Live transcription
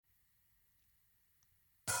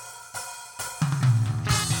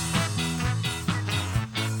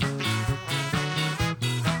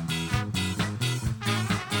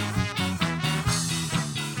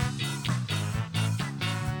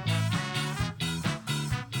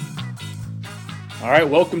All right,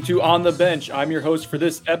 welcome to On the Bench. I'm your host for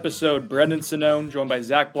this episode, Brendan Sonnone, joined by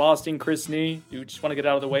Zach Blosting, Chris Nee. Do you just want to get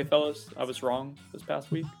out of the way, fellas? I was wrong this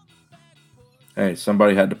past week. Hey,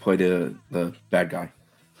 somebody had to play the bad guy.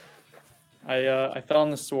 I fell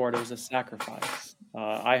on the sword. It was a sacrifice.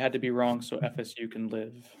 I had to be wrong so FSU can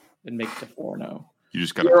live and make it to 4-0. You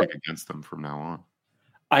just got to pick against them from now on.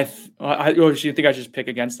 You think I should just pick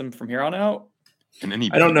against them from here on out?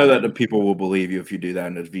 I don't know that the people will believe you if you do that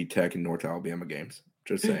in the VTech and North Alabama games.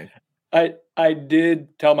 Just saying. I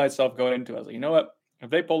did tell myself going into it, I was like, you know what? If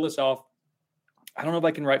they pull this off, I don't know if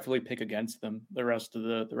I can rightfully pick against them the rest of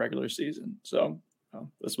the regular season. So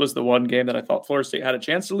this was the one game that I thought Florida State had a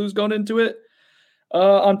chance to lose going into it.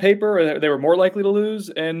 On paper, they were more likely to lose,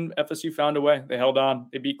 and FSU found a way. They held on.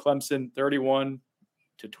 They beat Clemson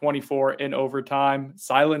 31-24 in overtime.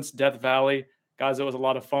 Silenced Death Valley. Guys, it was a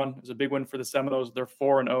lot of fun. It was a big win for the Seminoles. They're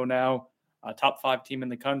 4-0 now, top 5 team in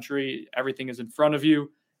the country. Everything is in front of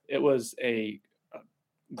you. It was a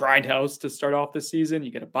grindhouse to start off the season. You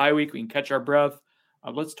get a bye week. We can catch our breath.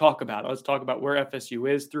 Let's talk about it. Let's talk about where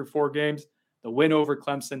FSU is through 4 games, the win over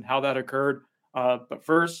Clemson, how that occurred. But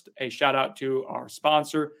first, a shout out to our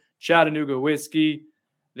sponsor, Chattanooga Whiskey.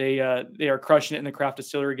 They are crushing it in the craft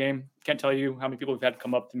distillery game. Can't tell you how many people have had to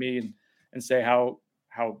come up to me and say how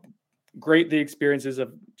great the experience is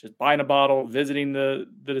of just buying a bottle, visiting the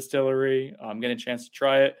distillery, getting a chance to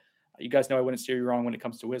try it. You guys know I wouldn't steer you wrong when it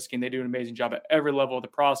comes to whiskey, and they do an amazing job at every level of the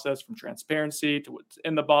process, from transparency to what's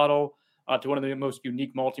in the bottle to one of the most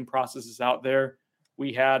unique malting processes out there.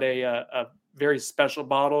 We had a very special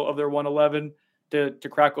bottle of their 111 to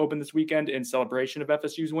crack open this weekend in celebration of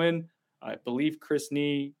FSU's win. I believe Chris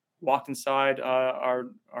Nee walked inside our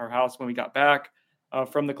house when we got back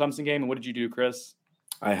from the Clemson game. And what did you do, Chris?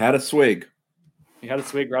 I had a swig. You had a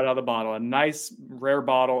swig right out of the bottle. A nice, rare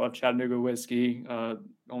bottle of Chattanooga whiskey.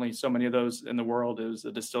 Only so many of those in the world. It was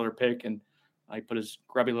a distiller pick, and I put his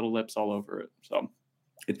grubby little lips all over it. So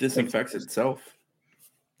it disinfects itself.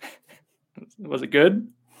 Was it good?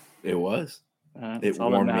 It was. It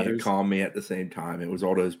warmed me. It calmed me at the same time. It was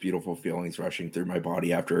all those beautiful feelings rushing through my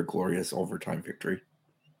body after a glorious overtime victory.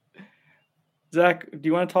 Zach, do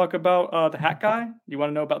you want to talk about the hat guy? Do you want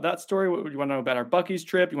to know about that story? What do you want to know about our Buc-ee's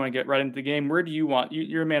trip? You want to get right into the game? Where do you want?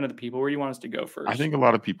 You're a man of the people. Where do you want us to go first? I think a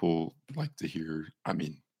lot of people like to hear,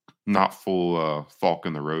 not full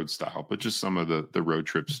Falcon the Road style, but just some of the road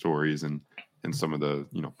trip stories and some of the,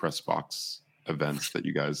 press box events that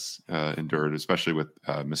you guys endured, especially with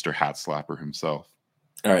Mr. Hat Slapper himself.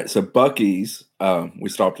 All right, so Buc-ee's, we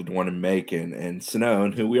stopped at one in Macon, and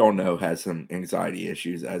Sonnone, who we all know has some anxiety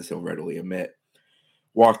issues, as he'll readily admit,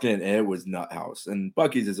 walked in, and it was nut house. And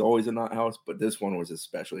Buc-ee's is always a nut house, but this one was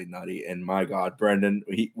especially nutty. And my God, Brendan,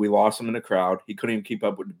 we lost him in the crowd. He couldn't even keep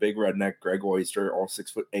up with the big redneck Greg Oyster, all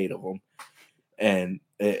 6'8" of them. And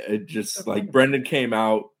it just like Brendan came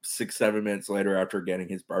out 6-7 minutes later after getting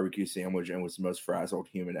his barbecue sandwich and was the most frazzled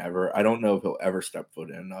human ever. I don't know if he'll ever step foot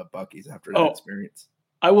in Buc-ee's after that experience.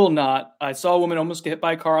 I will not. I saw a woman almost get hit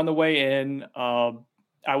by a car on the way in.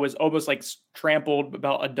 I was almost trampled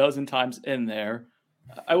about a dozen times in there.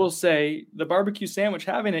 I will say the barbecue sandwich,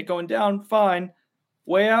 having it going down fine.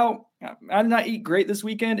 Way out, I did not eat great this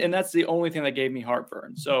weekend, and that's the only thing that gave me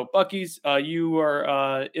heartburn. So, Buc-ee's, you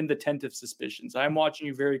are in the tent of suspicions. I'm watching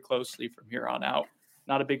you very closely from here on out.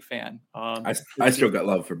 Not a big fan. I still got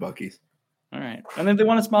love for Buc-ee's. All right. And if they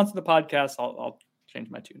want to sponsor the podcast, I'll change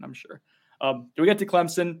my tune, I'm sure. Do we get to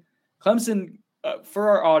Clemson? Clemson, for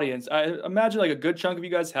our audience, I imagine a good chunk of you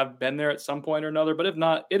guys have been there at some point or another, but if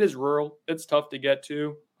not, it is rural. It's tough to get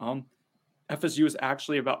to. FSU is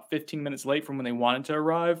actually about 15 minutes late from when they wanted to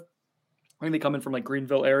arrive. I think they come in from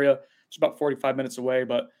Greenville area. It's about 45 minutes away.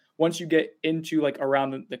 But once you get into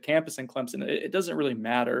around the campus in Clemson, it doesn't really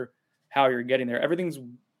matter how you're getting there. Everything's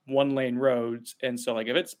 1-lane roads. And so if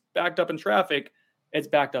it's backed up in traffic, it's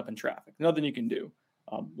backed up in traffic. Nothing you can do.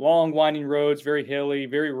 Long winding roads, very hilly,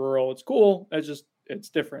 very rural. It's cool. It's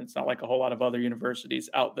different. It's not like a whole lot of other universities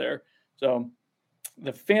out there. So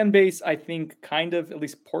the fan base, I think kind of, at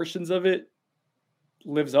least portions of it,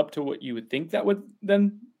 lives up to what you would think that would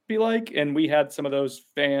then be like. And we had some of those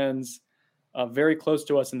fans very close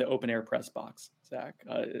to us in the open air press box, Zach.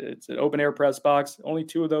 It's an open air press box. Only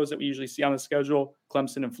 2 of those that we usually see on the schedule,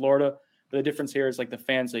 Clemson and Florida. But the difference here is the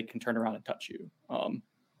fans, they can turn around and touch you.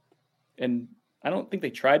 And I don't think they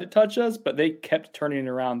tried to touch us, but they kept turning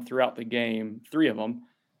around throughout the game, 3 of them,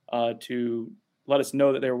 to let us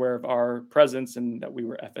know that they were aware of our presence and that we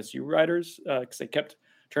were FSU riders, because they kept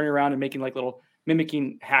turning around and making little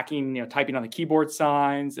mimicking, hacking, typing on the keyboard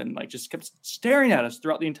signs, and just kept staring at us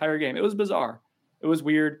throughout the entire game. It was bizarre. It was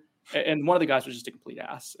weird. And one of the guys was just a complete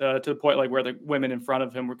ass to the point like where the women in front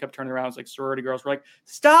of him were kept turning around. It was like sorority girls were like,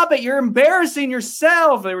 "Stop it! You're embarrassing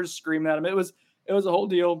yourself." They were just screaming at him. It was a whole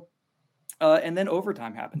deal. And then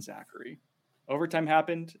overtime happened, Zachary. Overtime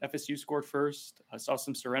happened. FSU scored first. I saw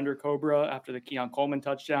some surrender Cobra after the Keon Coleman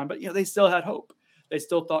touchdown, but they still had hope. They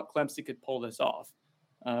still thought Clemson could pull this off.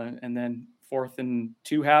 And then 4th and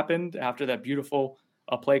 2 happened after that beautiful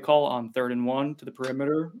play call on 3rd and 1 to the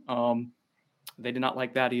perimeter. They did not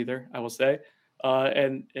like that either, I will say.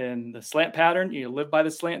 And the slant pattern, you live by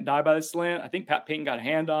the slant, die by the slant. I think Pat Payton got a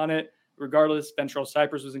hand on it. Regardless, Ventrell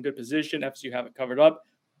Cypress was in good position. FSU have it covered up.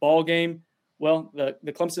 Ball game. Well, the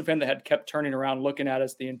Clemson fan that had kept turning around looking at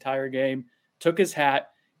us the entire game took his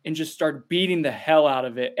hat and just started beating the hell out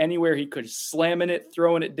of it anywhere he could, slamming it,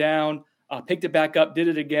 throwing it down, picked it back up, did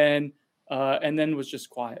it again, and then was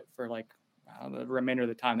just quiet for like the remainder of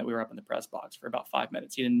the time that we were up in the press box for about 5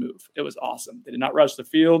 minutes. He didn't move. It was awesome. They did not rush the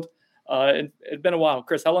field. It'd been a while.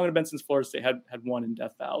 Chris, how long had it been since Florida State had won in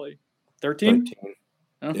Death Valley? 13?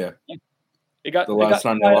 Oh. Yeah. The last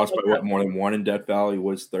time they lost by more than 1 in Death Valley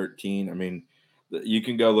was 13. I mean, you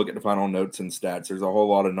can go look at the final notes and stats. There's a whole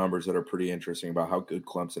lot of numbers that are pretty interesting about how good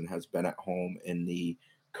Clemson has been at home in the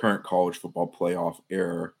current college football playoff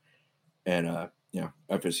era. And,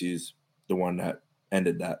 FSU's the one that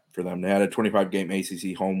ended that for them. They had a 25-game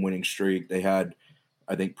ACC home winning streak. They had,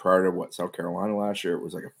 I think, prior to South Carolina last year, it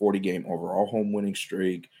was like a 40-game overall home winning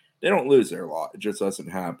streak. They don't lose there a lot. It just doesn't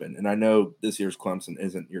happen. And I know this year's Clemson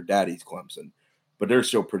isn't your daddy's Clemson, but they're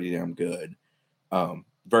still pretty damn good.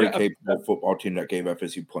 Very capable football team that gave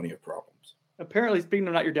FSU plenty of problems. Apparently, speaking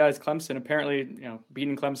of not your dad's Clemson, apparently,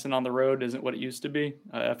 beating Clemson on the road isn't what it used to be.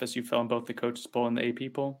 FSU fell in both the coaches poll and the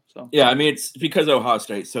AP poll. So yeah, I mean, it's because Ohio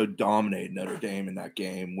State so dominated Notre Dame in that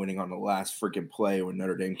game, winning on the last freaking play when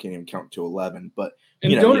Notre Dame can't even count to 11. But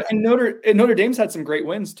Notre Dame's had some great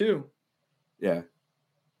wins too. Yeah.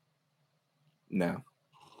 No.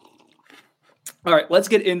 All right, let's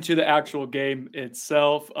get into the actual game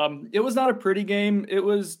itself. It was not a pretty game. It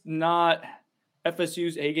was not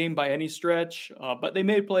FSU's A game by any stretch, but they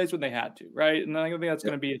made plays when they had to, right? And I think that's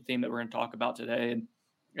going to be a theme that we're going to talk about today. And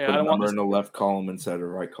put a number in the left column instead of the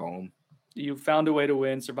right column. You found a way to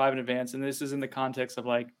win, survive in advance, and this is in the context of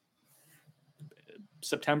like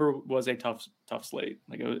September was a tough slate.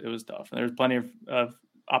 Like it was tough, and there was plenty of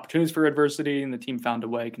opportunities for adversity, and the team found a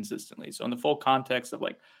way consistently. So in the full context of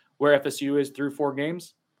like where FSU is through 4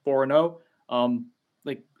 games, 4-0.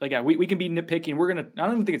 We can be nitpicky. I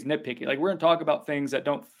don't even think it's nitpicky. Like we're gonna talk about things that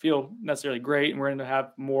don't feel necessarily great, and we're gonna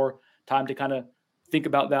have more time to kind of think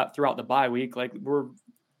about that throughout the bye week. Like we're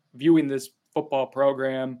viewing this football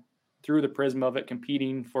program through the prism of it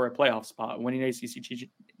competing for a playoff spot, winning an ACC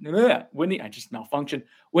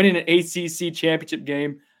championship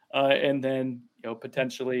game, and then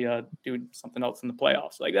potentially doing something else in the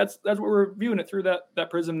playoffs. Like that's what we're viewing it through that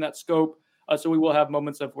prism, that scope. So we will have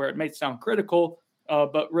moments of where it may sound critical,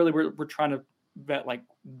 but really we're trying to vet like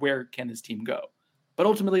where can this team go. But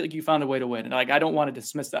ultimately, like you found a way to win, and like I don't want to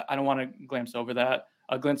dismiss that. I don't want to glimpse over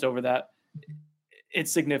that.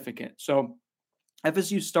 It's significant. So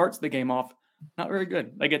FSU starts the game off not very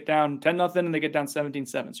good. They get down 10-0 and they get down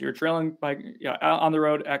 17-7. So you're trailing by on the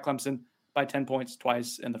road at Clemson by 10 points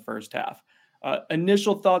twice in the first half.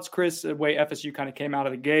 Initial thoughts, Chris, the way FSU kind of came out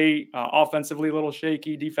of the gate, offensively a little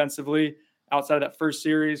shaky, defensively outside of that first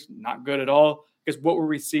series, not good at all. Because what were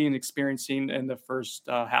we seeing, experiencing in the first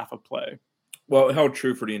half of play? Well, it held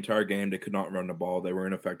true for the entire game. They could not run the ball. They were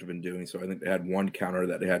ineffective in doing so. I think they had one counter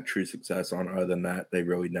that they had true success on. Other than that, they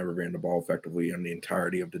really never ran the ball effectively in the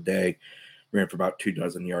entirety of the day. Ran for about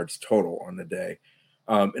 24 yards total on the day.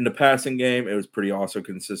 In the passing game, it was pretty also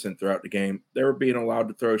consistent throughout the game. They were being allowed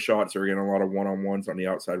to throw shots. They were getting a lot of one-on-ones on the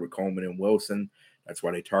outside with Coleman and Wilson. That's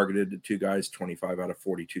why they targeted the 2 guys, 25 out of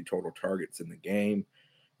 42 total targets in the game.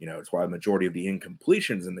 It's why the majority of the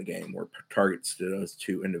incompletions in the game were targets to those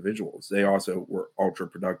 2 individuals. They also were ultra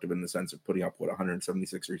productive in the sense of putting up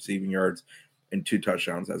 176 receiving yards and 2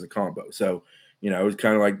 touchdowns as a combo. So, it was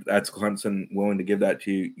kind of like that's Clemson willing to give that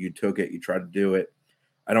to you. You took it. You tried to do it.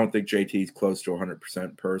 I don't think JT's close to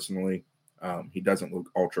 100% personally. He doesn't look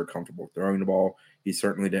ultra comfortable throwing the ball. He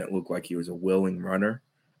certainly didn't look like he was a willing runner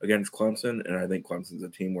against Clemson. And I think Clemson's a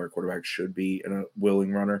team where quarterbacks should be a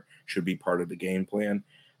willing runner, should be part of the game plan.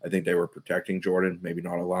 I think they were protecting Jordan, maybe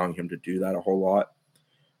not allowing him to do that a whole lot,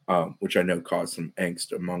 which I know caused some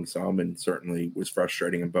angst among some and certainly was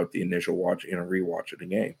frustrating in both the initial watch and a rewatch of the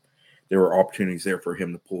game. There were opportunities there for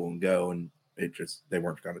him to pull and go, and they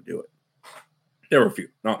weren't going to do it. There were a few,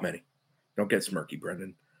 not many. Don't get smirky,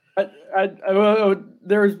 Brendan.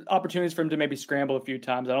 There was opportunities for him to maybe scramble a few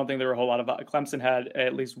times. I don't think there were a whole lot of Clemson had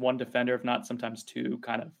at least one defender, if not sometimes two,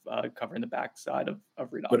 kind of covering the backside of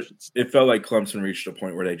read But options. it felt like Clemson reached a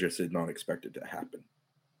point where they just did not expect it to happen.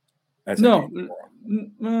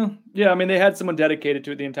 Yeah, I mean, they had someone dedicated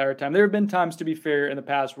to it the entire time. There have been times, to be fair, in the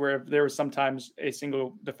past where if there was sometimes a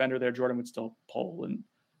single defender there, Jordan would still pull and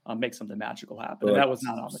make something magical happen. And that was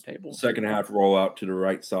not on the table. Second half rollout to the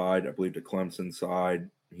right side, I believe the Clemson side.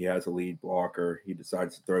 He has a lead blocker. He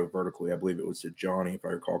decides to throw vertically. I believe it was to Johnny, if I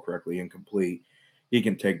recall correctly, incomplete. He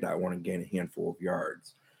can take that one and gain a handful of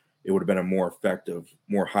yards. It would have been a more effective,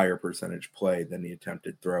 more higher percentage play than the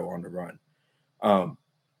attempted throw on the run.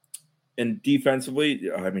 And defensively,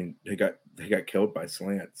 I mean, they got killed by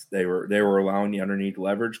slants. They were allowing the underneath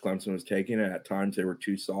leverage. Clemson was taking it. At times, they were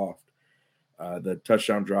too soft. The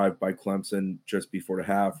touchdown drive by Clemson just before the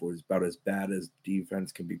half was about as bad as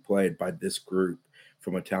defense can be played by this group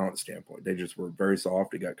from a talent standpoint. They just were very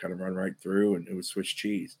soft. They got kind of run right through, and it was Swiss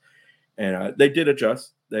cheese. And they did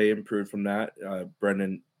adjust. They improved from that.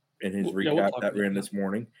 Brendan, in his recap that ran this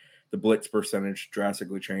morning, the blitz percentage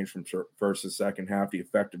drastically changed from first to second half. The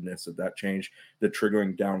effectiveness of that change, the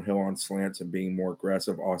triggering downhill on slants and being more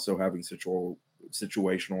aggressive, also having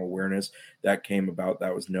situational awareness that came about,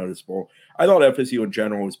 that was noticeable. I thought FSU in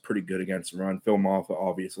general was pretty good against the run. Phil Mafah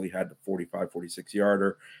obviously had the 45, 46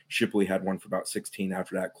 yarder. Shipley had one for about 16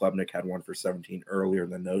 after that. Klubnik had one for 17 earlier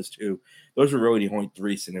than those two. Those were really the only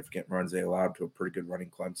three significant runs they allowed to a pretty good running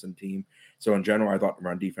Clemson team. So in general, I thought the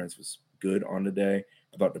run defense was good on the day.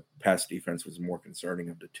 I thought the pass defense was more concerning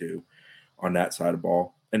of the two on that side of the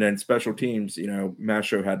ball. And then special teams,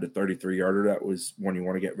 Masho had the 33-yarder. That was one you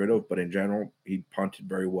want to get rid of. But in general, he punted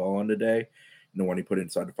very well on the day. And the one he put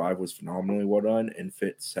inside the 5 was phenomenally well done. And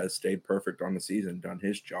Fitz has stayed perfect on the season, done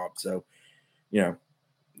his job. So,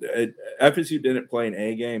 FSU didn't play an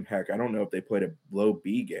A game. Heck, I don't know if they played a low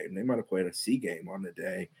B game. They might have played a C game on the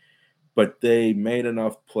day. But they made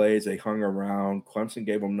enough plays. They hung around. Clemson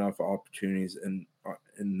gave them enough opportunities in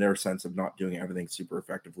their sense of not doing everything super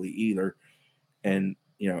effectively either. And,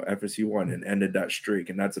 FSU won and ended that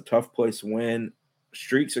streak. And that's a tough place to win.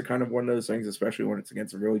 Streaks are kind of one of those things, especially when it's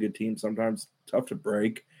against a really good team, sometimes tough to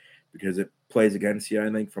break because it plays against you,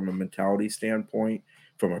 I think, from a mentality standpoint,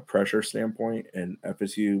 from a pressure standpoint. And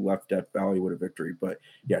FSU left Death Valley with a victory. But,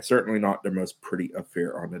 yeah, certainly not their most pretty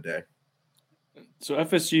affair on the day. So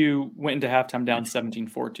FSU went into halftime down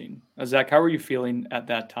 17-14. Zach, how were you feeling at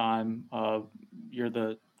that time? You're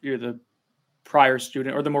the prior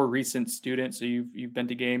student or the more recent student, so you've been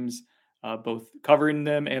to games, both covering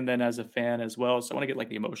them and then as a fan as well. So I want to get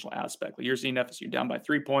the emotional aspect. You're seeing FSU down by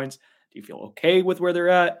 3 points. Do you feel okay with where they're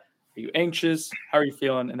at? Are you anxious? How are you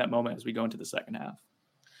feeling in that moment as we go into the second half?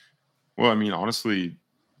 Well, I mean, honestly,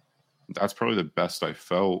 that's probably the best I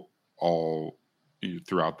felt all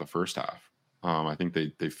throughout the first half. I think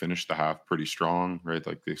they finished the half pretty strong, right?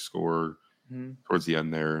 They score towards the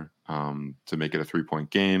end there to make it a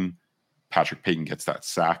 3-point game. Patrick Payton gets that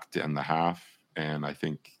sack to end the half, and I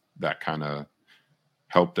think that kind of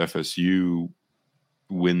helped FSU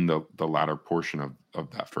win the latter portion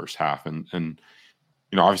of that first half. And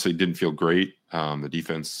obviously it didn't feel great. The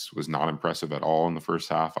defense was not impressive at all in the first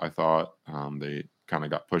half, I thought. They kind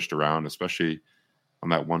of got pushed around, especially on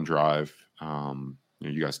that one drive.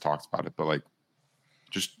 You guys talked about it, but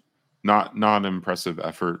just not an impressive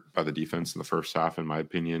effort by the defense in the first half, in my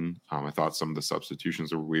opinion. I thought some of the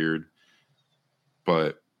substitutions were weird,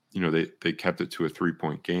 but they kept it to a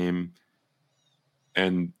 3-point game.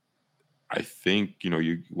 And I think,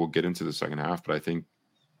 we'll get into the second half, but I think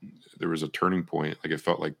there was a turning point. It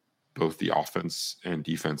felt like both the offense and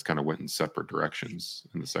defense kind of went in separate directions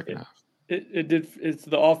in the second half. It did. It's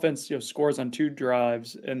the offense, scores on 2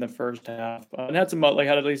 drives in the first half, and had some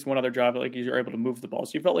had at least one other drive. You're able to move the ball,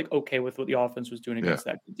 so you felt okay with what the offense was doing against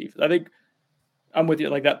that defense. I think I'm with you.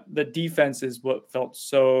 That the defense is what felt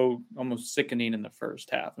so almost sickening in the first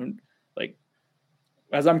half. And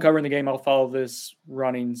as I'm covering the game, I'll follow this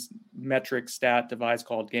running metric stat device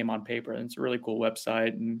called Game on Paper, and it's a really cool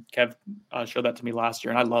website. And Kev showed that to me last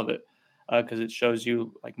year, and I love it because it shows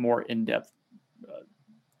you more in-depth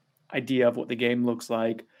idea of what the game looks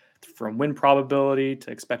like, from win probability to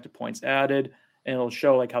expected points added, and it'll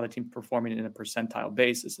show how the team's performing in a percentile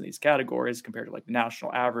basis in these categories compared to the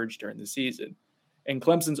national average during the season. And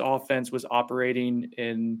Clemson's offense was operating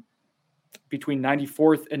in between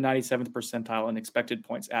 94th and 97th percentile in expected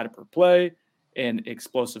points added per play, and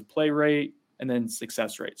explosive play rate, and then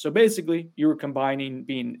success rate. So basically, you were combining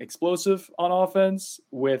being explosive on offense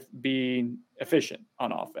with being efficient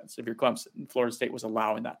on offense. If you're Clemson, Florida State was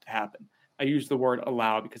allowing that to happen. I use the word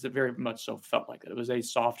allow because it very much so felt like that. It was a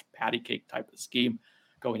soft patty cake type of scheme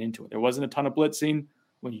going into it. There wasn't a ton of blitzing.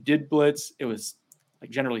 When you did blitz, it was like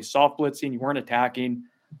generally soft blitzing. You weren't attacking.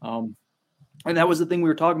 And that was the thing we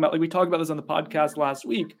were talking about. Like we talked about this on the podcast last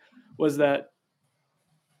week, was that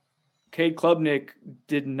Cade Klubnik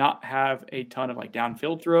did not have a ton of like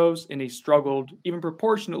downfield throws, and he struggled even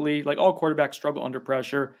proportionately. Like all quarterbacks struggle under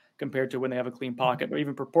pressure compared to when they have a clean pocket, but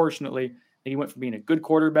even proportionately, he went from being a good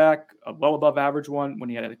quarterback, a well above average one when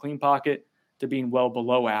he had a clean pocket, to being well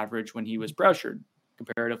below average when he was pressured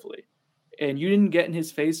comparatively. And you didn't get in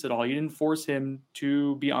his face at all. You didn't force him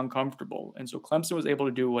to be uncomfortable. And so Clemson was able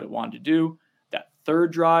to do what it wanted to do. That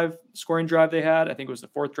third drive, scoring drive they had, I think it was the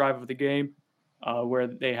fourth drive of the game, where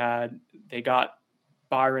they got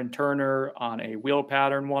Byron Turner on a wheel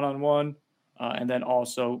pattern one-on-one, and then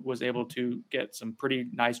also was able to get some pretty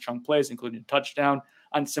nice chunk plays, including a touchdown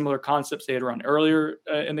on similar concepts they had run earlier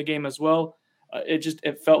in the game as well.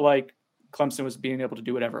 It felt like Clemson was being able to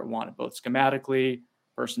do whatever it wanted, both schematically,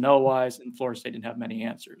 personnel-wise, and Florida State didn't have many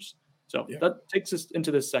answers. So that takes us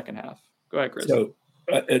into the second half. Go ahead, Chris. So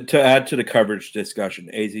to add to the coverage discussion,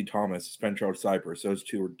 A.Z. Thomas, Fentrell Cypress, those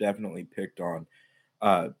two were definitely picked on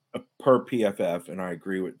per PFF, and I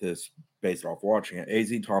agree with this based off watching it.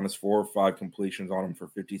 A.Z. Thomas, 4 or 5 completions on him for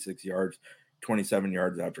 56 yards, 27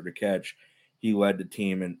 yards after the catch. He led the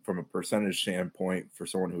team, and from a percentage standpoint, for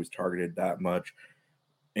someone who was targeted that much,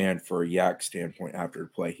 and for a yak standpoint after the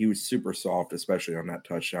play, he was super soft, especially on that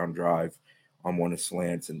touchdown drive on one of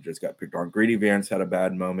slants, and just got picked on. Greedy Vance had a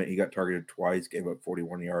bad moment. He got targeted twice, gave up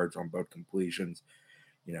 41 yards on both completions.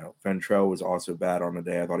 You know, Fentrell was also bad on the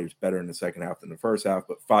day. I thought he was better in the second half than the first half,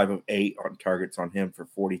 but 5 of 8 on targets on him for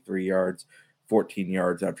 43 yards, 14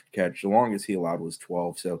 yards after the catch. The longest he allowed was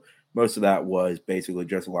 12. So most of that was basically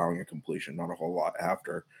just allowing a completion, not a whole lot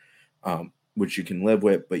after, which you can live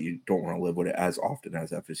with, but you don't want to live with it as often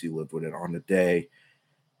as FSU lived with it on the day.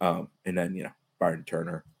 And then, you know, Byron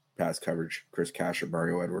Turner, pass coverage, Chris Casher,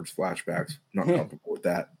 Mario Edwards, flashbacks. Not comfortable with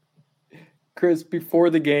that. Chris,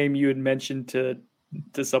 before the game, you had mentioned to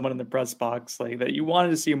someone in the press box like that you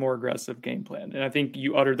wanted to see a more aggressive game plan, and I think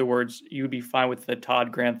you uttered the words you'd be fine with the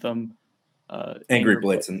Todd Grantham angry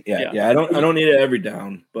blitzing. Yeah. I don't need it every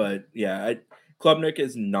down, but Klubnik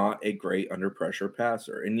is not a great under pressure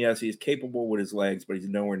passer, and yes, he's capable with his legs, but he's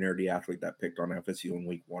nowhere near the athlete that picked on FSU in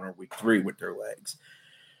week 1 or week 3 with their legs.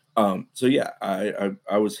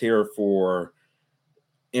 I was here for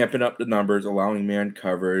amping up the numbers, allowing man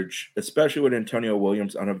coverage, especially with Antonio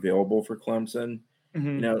Williams unavailable for Clemson. Mm-hmm.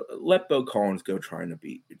 You know, let Bo Collins go try and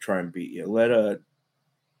beat you. Let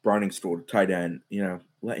Browningstool, tight end, you know,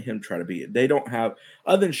 let him try to beat you. They don't have,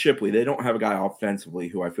 other than Shipley, they don't have a guy offensively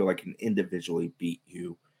who I feel like can individually beat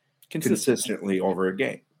you consistently over a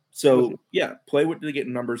game. So, play with the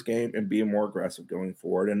getting numbers game and be more aggressive going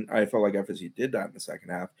forward. And I felt like FSU did that in the second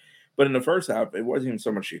half. But in the first half, it wasn't even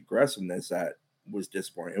so much the aggressiveness that was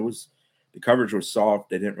disappointing. It was the coverage was soft.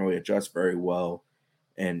 They didn't really adjust very well.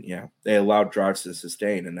 And, they allowed drives to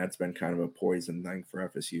sustain. And that's been kind of a poison thing for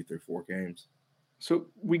FSU through 4 games. So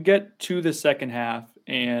we get to the second half,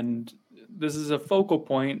 and this is a focal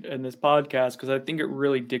point in this podcast because I think it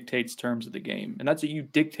really dictates terms of the game. And that's that you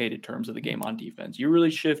dictated terms of the game on defense. You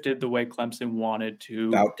really shifted the way Clemson wanted to.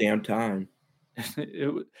 About damn time.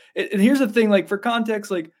 And here's the thing, like for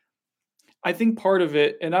context, like I think part of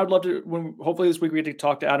it, and I would love to, hopefully this week we get to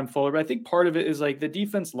talk to Adam Fuller, but I think part of it is like the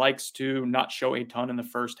defense likes to not show a ton in the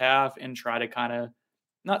first half and try to kind of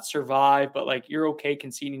not survive, but like you're okay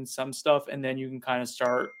conceding some stuff, and then you can kind of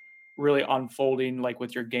start really unfolding like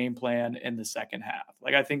with your game plan in the second half.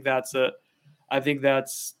 Like I think that's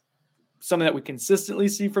something that we consistently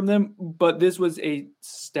see from them, but this was a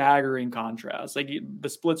staggering contrast. Like the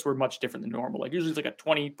splits were much different than normal. Like usually it's like a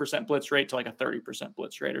 20% blitz rate to like a 30%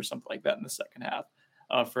 blitz rate or something like that in the second half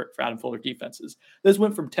for Adam Fuller defenses. This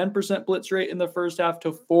went from 10% blitz rate in the first half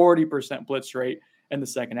to 40% blitz rate in the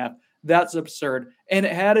second half. That's absurd. And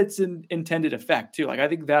it had its intended effect too. Like I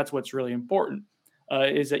think that's what's really important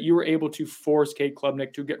is that you were able to force Cade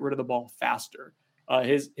Klubnik to get rid of the ball faster.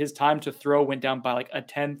 His time to throw went down by like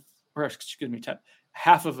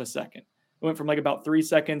half of a second. It went from like about 3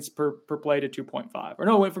 seconds per play to 2.5. Or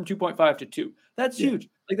no, it went from 2.5 to 2. That's huge.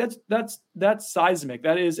 Like that's seismic.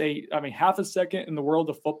 That is half a second in the world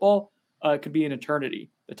of football could be an eternity.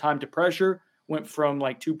 The time to pressure went from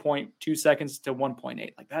like 2.2 seconds to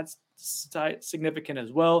 1.8. Like that's significant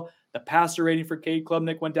as well. The passer rating for Cade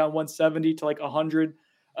Klubnik went down 170 to like 100.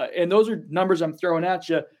 And those are numbers I'm throwing at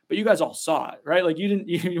you, but you guys all saw it, right? Like you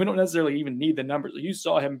don't necessarily even need the numbers. Like you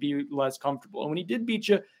saw him be less comfortable. And when he did beat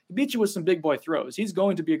you, he beat you with some big boy throws. He's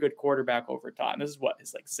going to be a good quarterback over time. This is what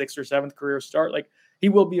his like 6th or 7th career start. Like he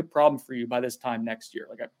will be a problem for you by this time next year.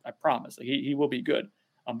 Like I promise, like he will be good.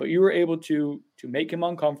 But you were able to make him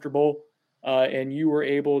uncomfortable. And you were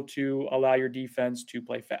able to allow your defense to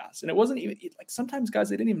play fast. And it wasn't even like sometimes guys,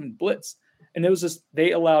 they didn't even blitz. And it was just,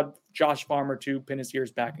 they allowed Josh Farmer to pin his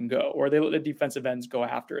ears back and go, or they let the defensive ends go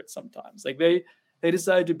after it sometimes. Like they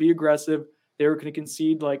decided to be aggressive. They were going to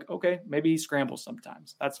concede like, okay, maybe he scrambles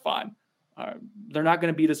sometimes. That's fine. They're not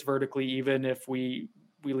going to beat us vertically, even if we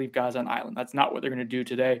leave guys on island. That's not what they're going to do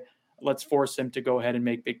today. Let's force him to go ahead and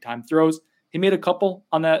make big time throws. He made a couple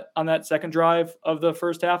on that second drive of the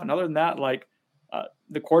first half. And other than that, like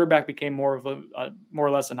the quarterback became more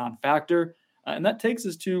or less a non-factor. And that takes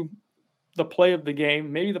us to the play of the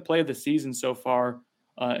game, maybe the play of the season so far.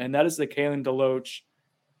 And that is the Kalen DeLoach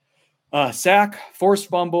sack, forced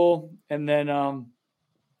fumble, and then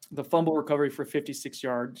the fumble recovery for 56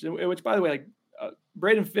 yards, which, by the way, like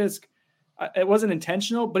Braden Fisk, it wasn't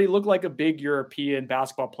intentional, but he looked like a big European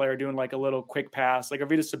basketball player doing like a little quick pass, like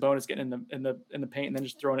Arvydas Sabonis getting in the paint and then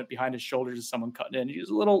just throwing it behind his shoulders as someone cutting in. He was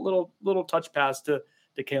a little touch pass to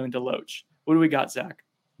Kalen DeLoach. What do we got, Zach?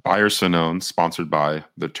 Bayer Sonone, sponsored by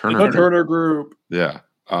the Turner Group. Yeah.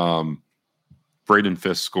 Braden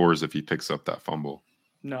Fisk scores if he picks up that fumble.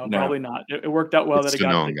 No, probably not. It worked out well it's that it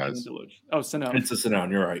Sonone, got guys. DeLoach. Oh, Sonone. It's a Sonone.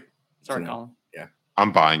 You're right. Sorry, Sonone. Colin. Yeah.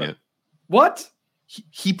 I'm buying it. What?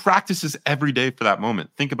 He practices every day for that moment.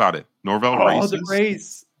 Think about it. Norvell races. The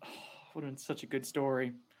race. What such a good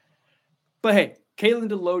story. But hey, Kalen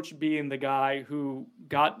DeLoach being the guy who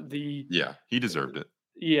got the... Yeah, he deserved it.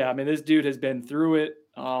 Yeah, I mean, this dude has been through it.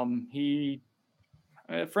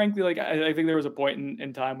 Frankly, like I think there was a point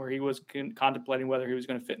in time where he was contemplating whether he was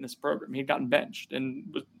going to fit in this program. He'd gotten benched and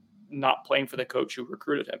was not playing for the coach who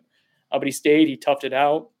recruited him. But he stayed. He toughed it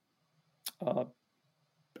out.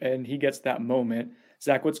 And he gets that moment.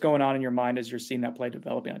 Zach, what's going on in your mind as you're seeing that play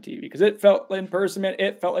developing on TV? Because it felt in person, man,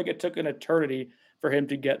 it felt like it took an eternity for him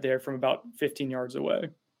to get there from about 15 yards away.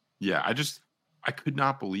 Yeah, I could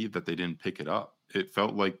not believe that they didn't pick it up. It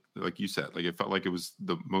felt like you said, like it felt like it was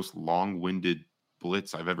the most long-winded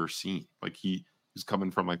blitz I've ever seen. Like he was coming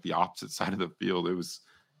from like the opposite side of the field. It was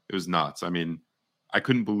nuts. I mean, I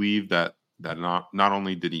couldn't believe that not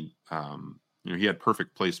only did he, he had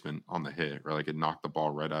perfect placement on the hit, right? Like it knocked the ball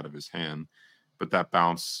right out of his hand, but that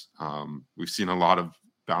bounce, we've seen a lot of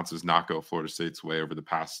bounces not go Florida State's way over the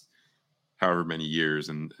past however many years.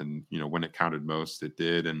 And when it counted most, it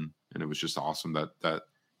did. And it was just awesome that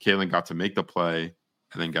Kalen got to make the play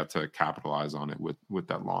and then got to capitalize on it with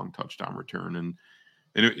that long touchdown return. And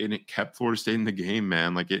it kept Florida State in the game,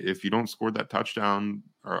 man. Like if you don't score that touchdown,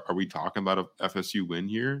 are we talking about a FSU win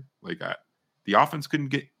here? Like the offense couldn't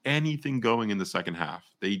get anything going in the second half.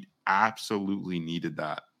 They absolutely needed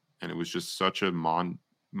that. And it was just such a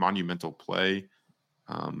monumental play.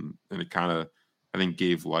 And it kind of, I think,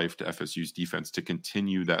 gave life to FSU's defense to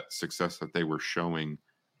continue that success that they were showing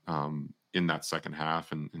in that second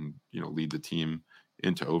half and lead the team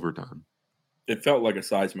into overtime. It felt like a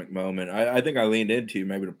seismic moment. I think I leaned into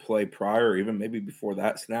maybe to play prior, even maybe before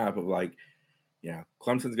that snap of like,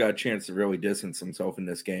 Clemson's got a chance to really distance himself in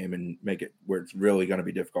this game and make it where it's really going to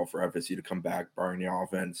be difficult for FSU to come back, barring the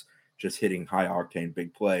offense just hitting high-octane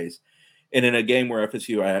big plays. And in a game where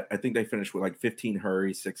FSU, I think they finished with like 15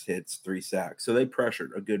 hurries, 6 hits, 3 sacks. So they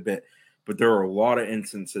pressured a good bit. But there were a lot of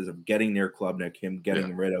instances of getting near Klubnik, him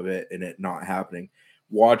getting rid of it, and it not happening.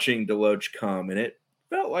 Watching DeLoach come, and it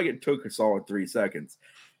felt like it took a solid 3 seconds.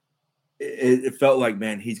 It felt like,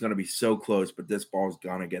 man, he's going to be so close, but this ball's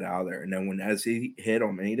going to get out of there. And then as he hit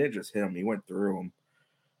him, and he didn't just hit him, he went through him.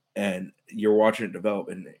 And you're watching it develop,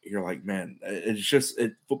 and you're like, man,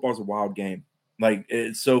 football's a wild game. Like,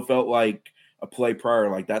 it so felt like a play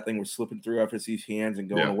prior, like that thing was slipping through FSU's hands and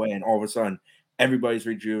going away. And all of a sudden, everybody's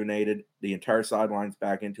rejuvenated. The entire sideline's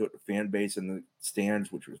back into it. The fan base in the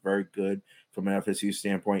stands, which was very good from an FSU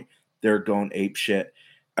standpoint, they're going ape shit.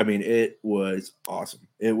 I mean, it was awesome.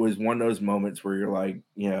 It was one of those moments where you're like,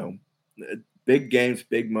 big games,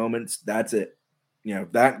 big moments. That's it.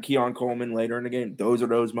 That Keon Coleman later in the game, those are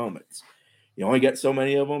those moments. You only get so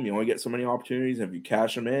many of them. You only get so many opportunities. And if you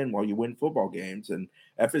cash them in, while you win football games. And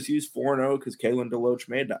FSU's 4-0 because Kalen DeLoach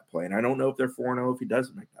made that play. And I don't know if they're 4-0 if he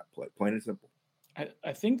doesn't make that play. Plain and simple.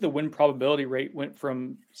 I think the win probability rate went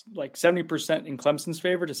from like 70% in Clemson's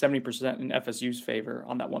favor to 70% in FSU's favor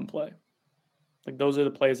on that one play. Like those are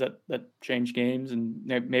the plays that change games and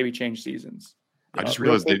maybe change seasons. I just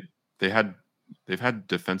realized they've had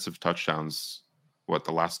defensive touchdowns,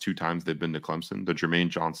 the last 2 times they've been to Clemson? The Jermaine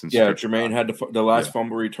Johnson Yeah, strip Jermaine sack. had the last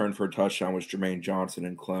fumble return for a touchdown was Jermaine Johnson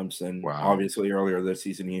in Clemson. Wow. Obviously, earlier this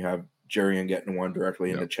season, you have Jerian getting one directly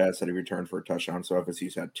in the Yep. chest that he returned for a touchdown. So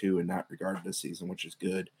FSU's had 2 in that regard this season, which is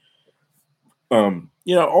good.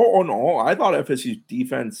 All in all, I thought FSU's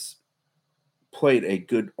defense played a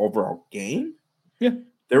good overall game. Yeah.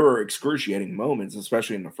 There were excruciating moments,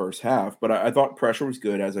 especially in the first half, but I thought pressure was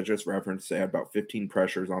good, as I just referenced. They had about 15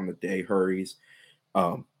 pressures on the day, hurries.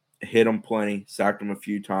 Hit them plenty, sacked them a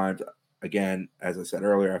few times. Again, as I said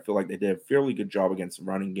earlier, I feel like they did a fairly good job against the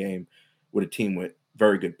running game with a team with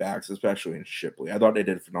very good backs, especially in Shipley. I thought they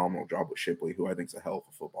did a phenomenal job with Shipley, who I think is a hell of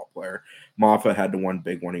a football player. Maffa had the one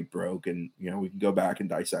big one he broke, and we can go back and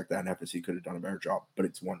dissect that, and FSU could have done a better job, but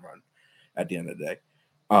it's one run at the end of the day.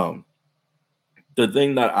 The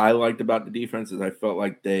thing that I liked about the defense is I felt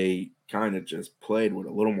like they kind of just played with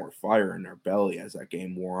a little more fire in their belly as that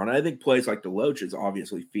game wore on. I think plays like the Loaches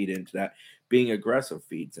obviously feed into that. Being aggressive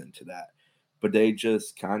feeds into that. But they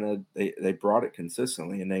just kind of they brought it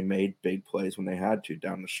consistently, and they made big plays when they had to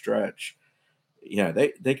down the stretch. Yeah,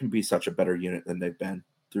 they can be such a better unit than they've been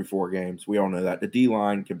through 4 games. We all know that. The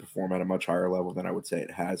D-line can perform at a much higher level than I would say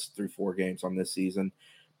it has through 4 games on this season.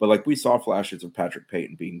 But we saw flashes of Patrick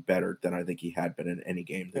Payton being better than I think he had been in any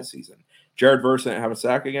game this season. Jared Verse didn't have a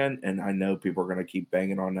sack again, and I know people are going to keep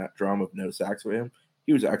banging on that drum of no sacks with him.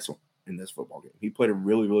 He was excellent in this football game. He played a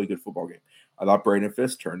really, really good football game. I thought Braden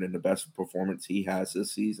Fisk turned in the best performance he has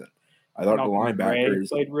this season. I thought the linebackers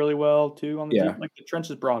played really well too on the team. The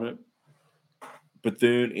trenches brought it.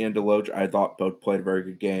 Bethune and Deloach, I thought both played a very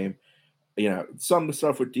good game. Some of the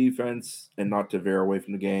stuff with defense, and not to veer away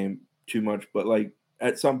from the game too much, but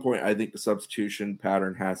at some point, I think the substitution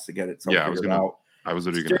pattern has to get itself figured out. I was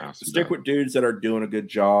literally going to ask you Stick with dudes that are doing a good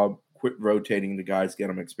job. Quit rotating the guys, get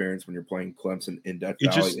them experience when you're playing Clemson in Death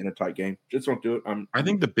Valley in a tight game. Just don't do it. I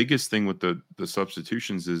think the biggest thing with the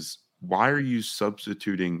substitutions is, why are you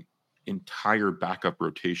substituting entire backup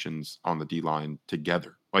rotations on the D-line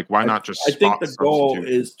together? Why not just I think the goal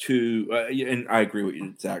is to and I agree with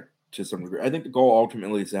you, Zach, to some degree. I think the goal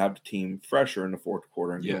ultimately is to have the team fresher in the fourth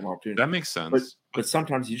quarter and give them opportunity. That makes sense. But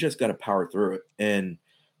sometimes you just got to power through it.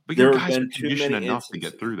 But your guys are conditioned enough to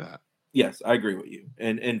get through that. Yes, I agree with you.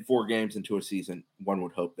 And 4 games into a season, one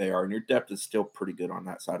would hope they are. And your depth is still pretty good on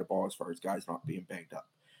that side of the ball as far as guys not being banged up.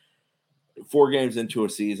 4 games into a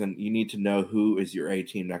season, you need to know who is your A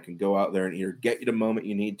team that can go out there and either get you the moment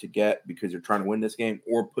you need to get because you're trying to win this game,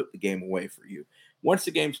 or put the game away for you. Once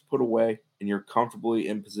the game's put away and you're comfortably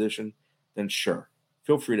in position, then sure,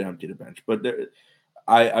 feel free to empty the bench. But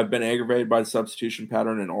I've been aggravated by the substitution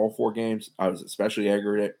pattern in all 4 games. I was especially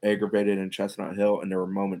aggravated in Chestnut Hill, and there were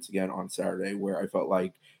moments again on Saturday where I felt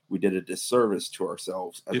like we did a disservice to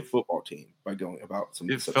ourselves as a football team by going about some.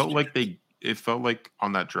 It felt like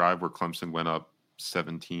on that drive where Clemson went up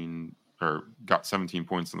 17 or got 17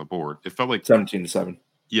 points on the board. It felt like 17-7.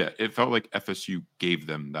 Yeah, it felt like FSU gave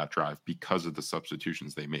them that drive because of the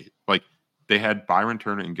substitutions they made. They had Byron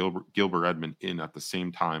Turner and Gilbert Edmond in at the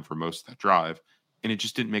same time for most of that drive, and it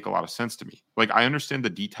just didn't make a lot of sense to me. I understand the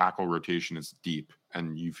D tackle rotation is deep,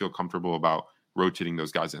 and you feel comfortable about rotating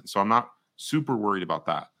those guys in. So I'm not super worried about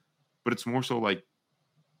that. But it's more so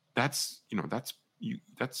you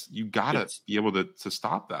gotta be able to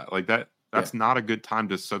stop that. That's not a good time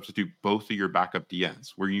to substitute both of your backup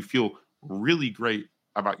DNs, where you feel really great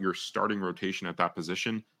about your starting rotation at that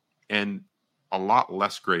position and a lot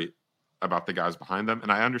less great about the guys behind them.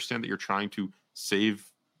 And I understand that you're trying to save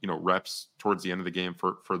reps towards the end of the game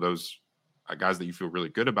for those guys that you feel really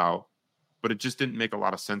good about, but it just didn't make a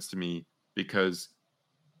lot of sense to me, because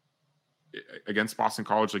against Boston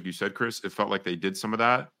College, like you said, Chris, it felt like they did some of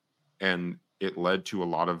that, and it led to a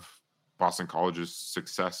lot of Boston College's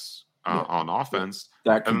success on offense.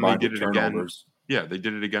 That and combined they did with it turnovers. again. Yeah, they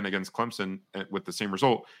did it again against Clemson with the same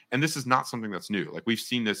result. And this is not something that's new. We've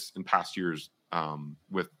seen this in past years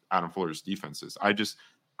with Adam Fuller's defenses. I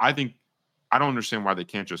don't understand why they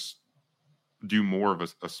can't just do more of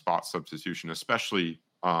a spot substitution, especially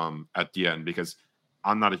at the end, because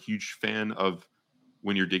I'm not a huge fan of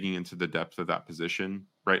when you're digging into the depth of that position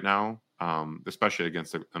right now, especially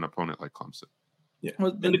against an opponent like Clemson. Yeah.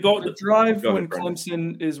 Well, the drive when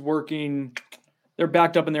Clemson is working, they're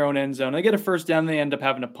backed up in their own end zone. They get a first down, they end up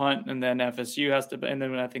having to punt, and then FSU has to. And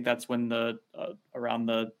then I think that's when around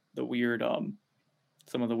the weird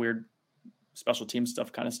some of the weird special team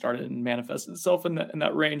stuff kind of started and manifested itself in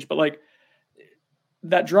that range. But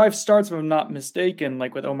that drive starts, if I'm not mistaken,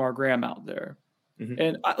 with Omar Graham out there. Mm-hmm.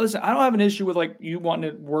 And listen, I don't have an issue with you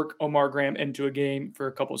wanting to work Omar Graham into a game for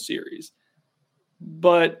a couple series,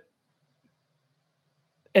 but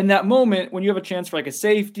in that moment, when you have a chance for like a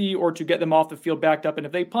safety or to get them off the field backed up, and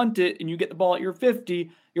if they punt it and you get the ball at your 50,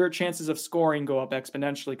 your chances of scoring go up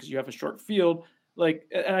exponentially because you have a short field. Like,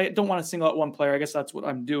 and I don't want to single out one player. I guess that's what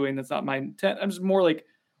I'm doing. That's not my intent. I'm just more like,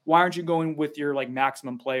 why aren't you going with your like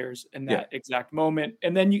maximum players in that exact moment?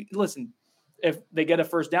 And then you listen, if they get a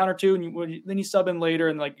first down or two, and then you sub in later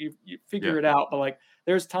and like you figure it out. But like,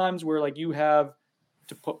 there's times where like you have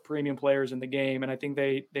to put premium players in the game, and I think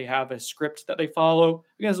they have a script that they follow.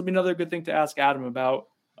 Again, this will be another good thing to ask Adam about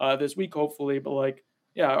this week, hopefully. But like,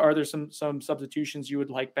 yeah, are there some substitutions you would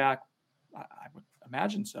like back? I would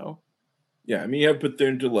imagine so. Yeah, I mean, you have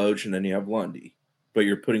Bethune-Deloach and then you have Lundy, but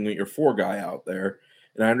you're putting your 4 guy out there.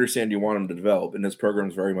 And I understand you want him to develop, and this program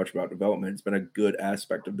is very much about development. It's been a good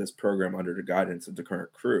aspect of this program under the guidance of the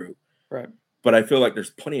current crew. Right. But I feel like there's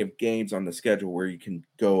plenty of games on the schedule where you can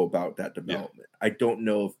go about that development. I don't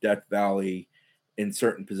know if Death Valley in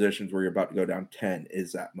certain positions where you're about to go down 10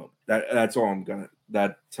 is that moment. That's all I'm gonna.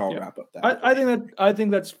 That's how I'll wrap up that. I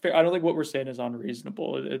think that's fair. I don't think what we're saying is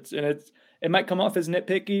unreasonable. It might come off as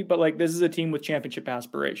nitpicky, but like this is a team with championship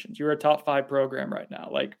aspirations. You're a top 5 program right now.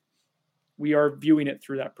 Like we are viewing it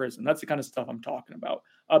through that prism. That's the kind of stuff I'm talking about.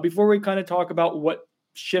 Before we kind of talk about what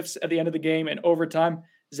shifts at the end of the game and overtime,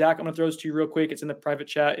 Zach, I'm going to throw this to you real quick. It's in the private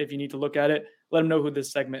chat. If you need to look at it, let them know who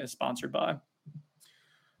this segment is sponsored by.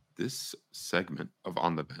 This segment of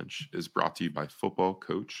On the Bench is brought to you by Football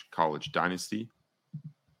Coach College Dynasty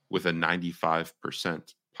with a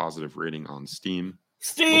 95% positive rating on Steam.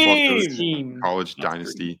 Steam! College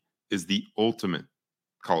Dynasty is the ultimate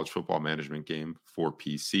college football management game for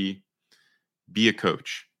PC. Be a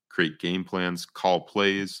coach, create game plans, call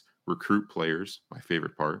plays, recruit players, my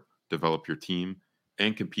favorite part, develop your team,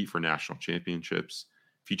 and compete for national championships.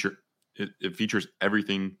 It features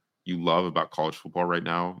everything you love about college football right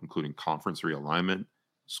now, including conference realignment,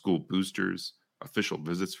 school boosters, official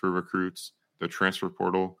visits for recruits, the transfer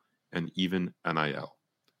portal, and even NIL.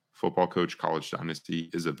 Football Coach College Dynasty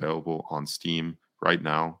is available on Steam right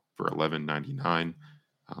now for $11.99.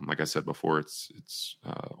 Like I said before, it's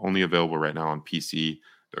only available right now on PC.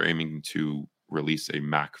 They're aiming to release a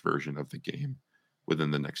Mac version of the game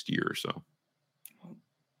within the next year or so.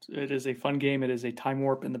 It is a fun game. It is a time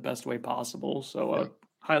warp in the best way possible. So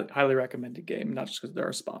highly recommended game, not just because they're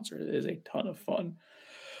a sponsor. It is a ton of fun.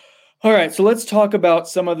 All right, so let's talk about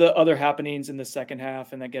some of the other happenings in the second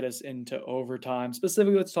half and that get us into overtime.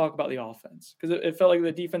 Specifically, let's talk about the offense because it felt like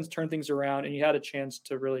the defense turned things around and you had a chance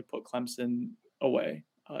to really put Clemson away,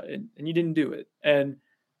 and you didn't do it. And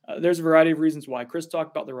there's a variety of reasons why. Chris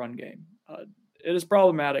talked about the run game. It is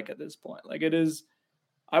problematic at this point. Like it is,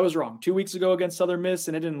 I was wrong. 2 weeks ago against Southern Miss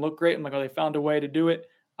and it didn't look great. I'm like, oh, they found a way to do it.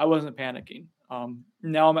 I wasn't panicking.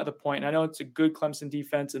 Now I'm at the point, and I know it's a good Clemson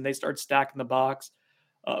defense and they start stacking the box.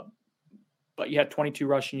 But you had 22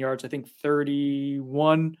 rushing yards. I think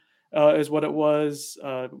 31 is what it was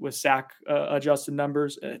with sack adjusted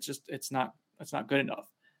numbers. It's not good enough.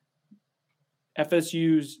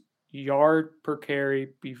 FSU's yard per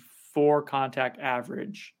carry before contact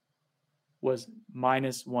average was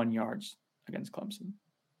 -1 yards against Clemson.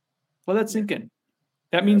 Well, that's sinking.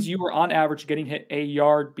 That means you were on average getting hit a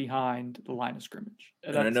yard behind the line of scrimmage.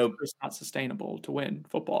 And I know it's not sustainable to win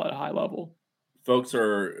football at a high level. Folks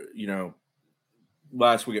are,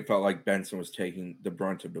 last week it felt like Benson was taking the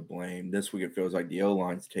brunt of the blame. This week it feels like the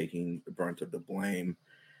O-line's taking the brunt of the blame.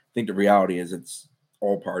 I think the reality is it's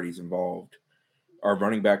all parties involved. Our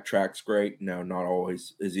running back track's great. No, not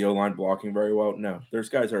always. Is the O-line blocking very well? No. There's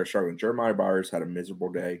guys that are struggling. Jeremiah Byers had a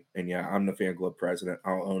miserable day. And yeah, I'm the fan club president.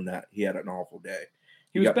 I'll own that. He had an awful day.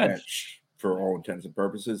 He got benched for all intents and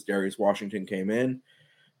purposes. Darius Washington came in,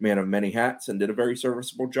 man of many hats, and did a very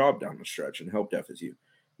serviceable job down the stretch and helped FSU.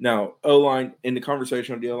 Now, O-line, in the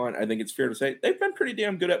conversation of the O-line, I think it's fair to say they've been pretty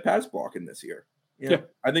damn good at pass blocking this year. Yeah.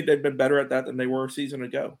 I think they've been better at that than they were a season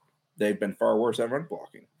ago. They've been far worse at run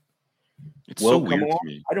blocking. It's so weird to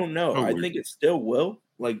me. I don't know. I think it still will.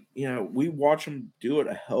 Like, we watch them do it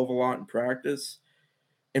a hell of a lot in practice.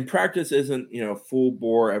 And practice isn't, full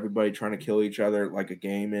bore, everybody trying to kill each other like a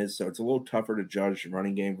game is. So it's a little tougher to judge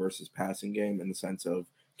running game versus passing game in the sense of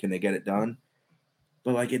can they get it done?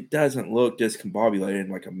 But, like, it doesn't look discombobulated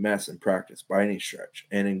like a mess in practice by any stretch.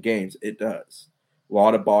 And in games, it does. A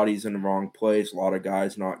lot of bodies in the wrong place. A lot of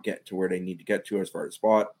guys not getting to where they need to get to as far as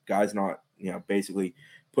spot. Guys not, basically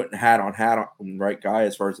putting hat on the right guy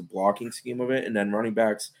as far as the blocking scheme of it. And then running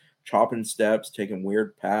backs chopping steps, taking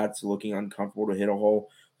weird paths, looking uncomfortable to hit a hole,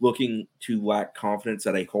 looking to lack confidence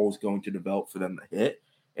that a hole is going to develop for them to hit.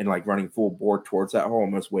 And like running full bore towards that hole,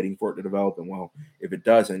 almost waiting for it to develop. And well, if it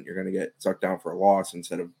doesn't, you're going to get sucked down for a loss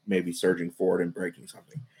instead of maybe surging forward and breaking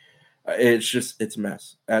something. It's a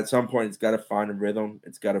mess. At some point, it's got to find a rhythm.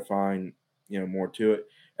 It's got to find, more to it.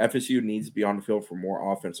 FSU needs to be on the field for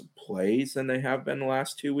more offensive plays than they have been the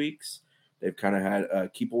last 2 weeks. They've kind of had a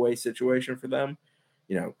keep away situation for them.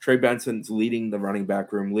 Trey Benson's leading the running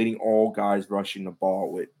back room, leading all guys rushing the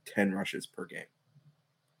ball with 10 rushes per game.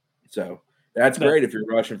 So that's great if you're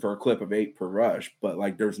rushing for a clip of 8 per rush, but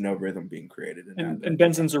there's no rhythm being created. And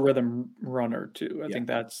Benson's a rhythm runner too. I think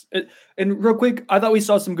that's it. And real quick, I thought we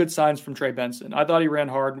saw some good signs from Trey Benson. I thought he ran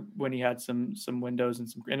hard when he had some windows and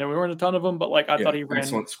there weren't a ton of them, but I thought he ran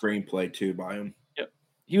excellent screenplay too by him. Yep,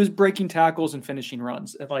 he was breaking tackles and finishing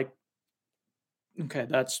runs. And okay,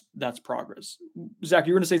 that's progress. Zach,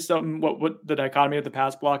 you were going to say something. What the dichotomy of the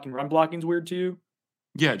pass blocking, run blocking is weird to you?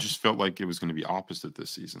 Yeah, it just felt like it was going to be opposite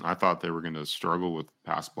this season. I thought they were going to struggle with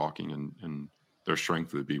pass blocking and their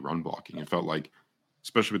strength would be run blocking. It felt like,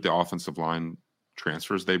 especially with the offensive line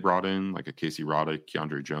transfers they brought in, like a Casey Roddick,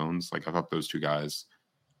 Keandre Jones, I thought those two guys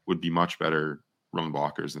would be much better run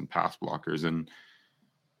blockers than pass blockers. And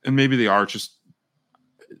maybe they are. Just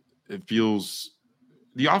it feels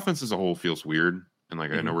the offense as a whole feels weird. And I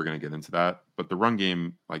know we're going to get into that, but the run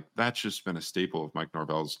game, that's just been a staple of Mike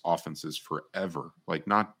Norvell's offenses forever.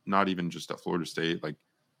 Not even just at Florida State.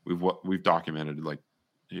 We've documented,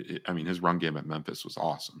 his run game at Memphis was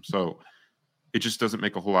awesome. So it just doesn't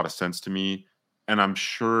make a whole lot of sense to me. And I'm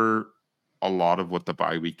sure a lot of what the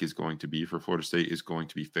bye week is going to be for Florida State is going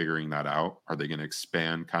to be figuring that out. Are they going to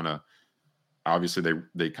expand obviously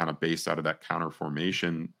they kind of based out of that counter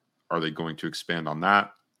formation. Are they going to expand on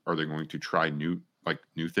that? Are they going to try new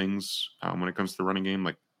things when it comes to the running game?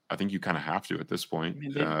 I think you kind of have to at this point.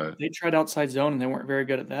 They tried outside zone and they weren't very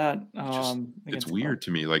good at that. It's weird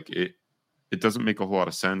to me. It doesn't make a whole lot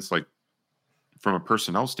of sense. From a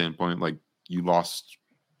personnel standpoint, you lost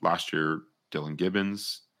last year Dylan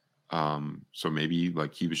Gibbons. So maybe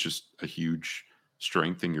he was just a huge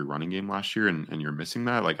strength in your running game last year and you're missing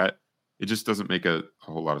that. It just doesn't make a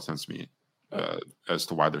whole lot of sense to me as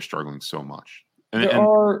to why they're struggling so much. And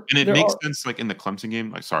it makes sense in the Clemson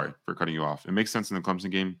game. Sorry for cutting you off. It makes sense in the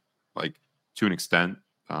Clemson game, to an extent.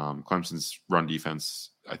 Clemson's run defense,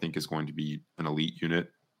 I think, is going to be an elite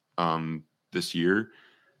unit this year.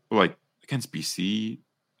 But against BC,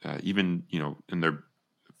 even in their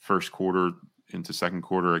first quarter into second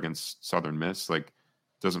quarter against Southern Miss,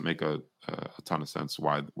 doesn't make a ton of sense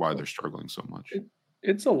why they're struggling so much.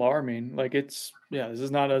 It's alarming. This is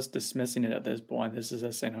not us dismissing it at this point. This is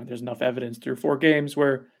us saying there's enough evidence through 4 games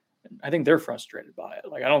where I think they're frustrated by it.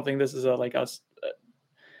 I don't think this is us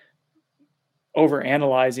over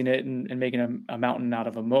analyzing it and making a mountain out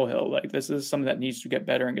of a molehill. This is something that needs to get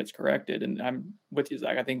better and gets corrected. And I'm with you,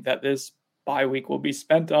 Zach. I think that this bye week will be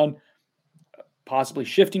spent on possibly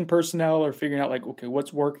shifting personnel or figuring out okay,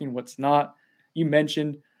 what's working, what's not. You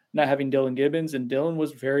mentioned not having Dylan Gibbons, and Dylan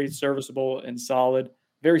was very serviceable and solid,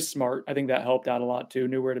 very smart. I think that helped out a lot too.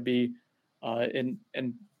 Knew where to be, and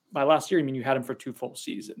by last year, you had him for 2 full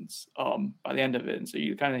seasons. By the end of it, and so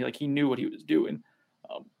you kind of he knew what he was doing.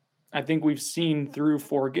 I think we've seen through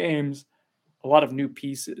 4 games a lot of new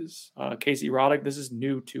pieces. Casey Roddick, this is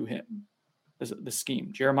new to him. The scheme.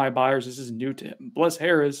 Jeremiah Byers, this is new to him. Bless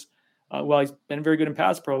Harris, while he's been very good in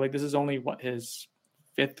pass pro, this is only his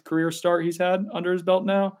 5th career start he's had under his belt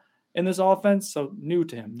now in this offense, so new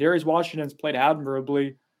to him. Darius Washington's played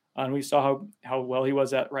admirably, and we saw how well he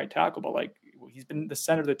was at right tackle, but he's been the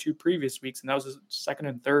center the 2 previous weeks, and that was his 2nd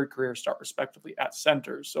and 3rd career start respectively at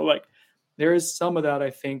center. So there is some of that.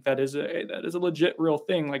 I think that is a legit real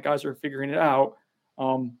thing. Guys are figuring it out,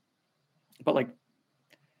 but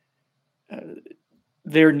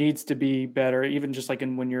there needs to be better, even just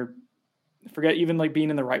when you're forget even being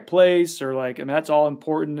in the right place or that's all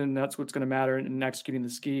important and that's what's going to matter in executing the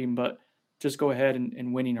scheme, but just go ahead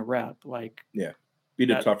and winning a rep. Be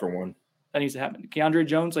the tougher one. That needs to happen. Keandre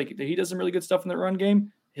Jones, he does some really good stuff in the run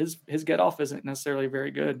game. His get off isn't necessarily very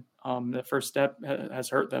good. The first step has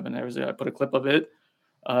hurt them. And I put a clip of it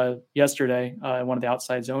yesterday in one of the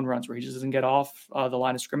outside zone runs where he just doesn't get off the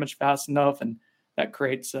line of scrimmage fast enough. And that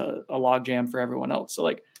creates a log jam for everyone else.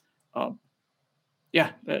 So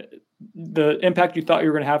the impact you thought you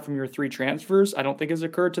were going to have from your 3 transfers, I don't think has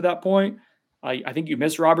occurred to that point. I think you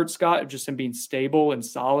miss Robert Scott of just him being stable and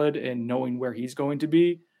solid and knowing where he's going to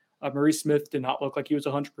be. Maurice Smith did not look like he was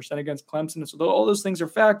 100% against Clemson. So all those things are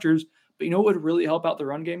factors. But you know what would really help out the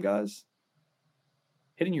run game, guys?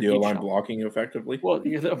 Hitting your deep line shot. Blocking effectively. Well,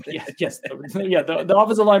 yes. The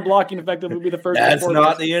offensive line blocking effectively would be the first. That's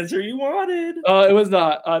not the answer you wanted. It was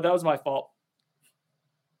not. That was my fault.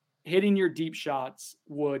 Hitting your deep shots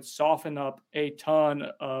would soften up a ton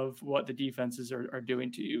of what the defenses are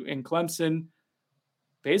doing to you. In Clemson,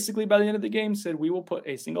 basically by the end of the game said, we will put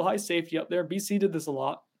a single high safety up there. BC did this a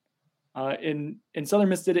lot. In Southern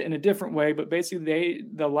Miss did it in a different way, but basically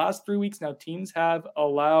the last 3 weeks now, teams have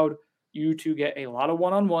allowed you to get a lot of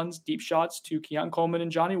one-on-ones, deep shots to Keon Coleman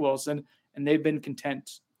and Johnny Wilson, and they've been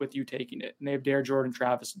content with you taking it, and they've dared Jordan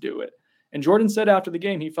Travis to do it. And Jordan said after the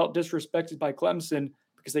game he felt disrespected by Clemson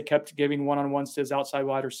because they kept giving one-on-ones to his outside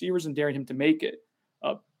wide receivers and daring him to make it.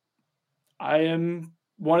 I am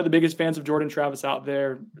one of the biggest fans of Jordan Travis out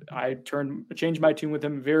there. I changed my tune with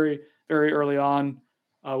him very, very early on.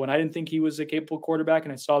 When I didn't think he was a capable quarterback,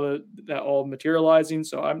 and I saw that all materializing.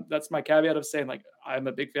 So that's my caveat of saying, like, I'm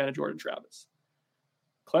a big fan of Jordan Travis.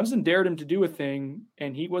 Clemson dared him to do a thing,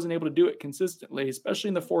 and he wasn't able to do it consistently, especially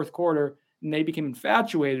in the fourth quarter, and they became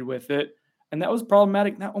infatuated with it, and that was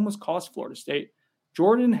problematic. That almost cost Florida State.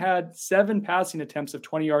 Jordan had 7 passing attempts of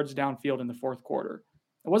 20 yards downfield in the fourth quarter.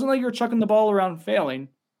 It wasn't like you were chucking the ball around failing,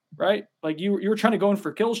 right? Like you were trying to go in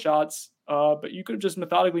for kill shots, but you could have just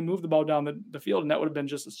methodically moved the ball down the field, and that would have been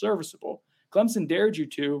just as serviceable. Clemson dared you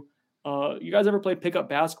to. You guys ever play pickup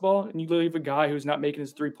basketball and you leave a guy who's not making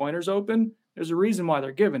his 3-pointers open? There's a reason why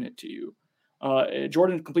they're giving it to you.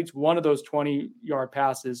 Jordan completes one of those 20-yard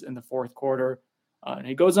passes in the fourth quarter, and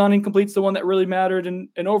he goes on and completes the one that really mattered in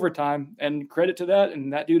overtime, and credit to that.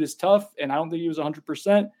 And that dude is tough, and I don't think he was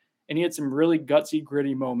 100%, and he had some really gutsy,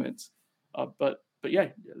 gritty moments. But yeah,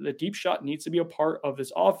 the deep shot needs to be a part of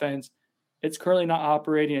this offense. It's currently not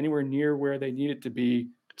operating anywhere near where they need it to be.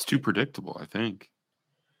 It's too predictable, I think.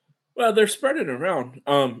 Well, they're spreading around.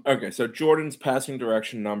 Okay, so Jordan's passing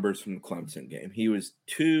direction numbers from the Clemson game. He was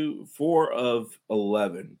 4 of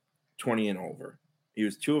 11, 20 and over. He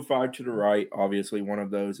was 2 of 5 to the right. Obviously, one of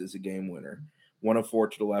those is a game winner. 1 of 4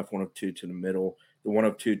 to the left, 1 of 2 to the middle. The 1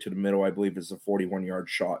 of 2 to the middle, I believe, is a 41-yard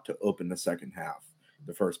shot to open the second half.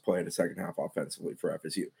 The first play of the second half offensively for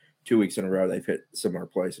FSU. 2 weeks in a row, they've hit similar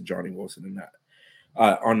plays to Johnny Wilson in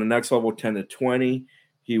that. On the next level, 10 to 20,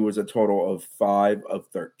 he was a total of 5 of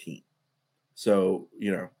 13. So,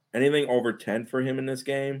 anything over 10 for him in this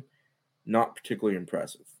game, not particularly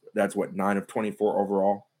impressive. That's 9 of 24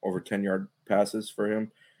 overall, over 10-yard passes for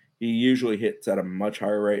him. He usually hits at a much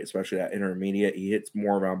higher rate, especially at intermediate. He hits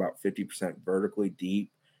more around about 50% vertically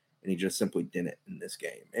deep, and he just simply didn't in this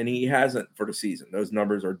game. And he hasn't for the season. Those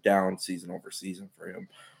numbers are down season over season for him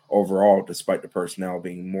overall, despite the personnel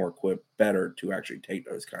being more equipped, better to actually take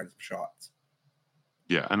those kinds of shots.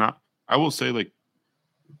 Yeah, and I will say, like,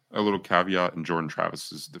 a little caveat in Jordan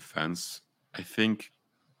Travis's defense. I think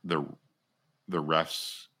the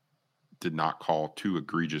refs did not call 2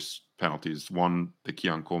 egregious penalties. One, the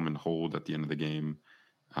Keon Coleman hold at the end of the game.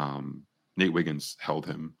 Nate Wiggins held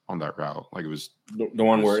him on that route. Like, it was the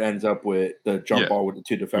one where it ends up with the jump ball with the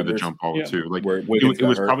 2 defenders. With the jump ball with 2. Like, it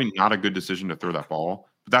was probably not a good decision to throw that ball.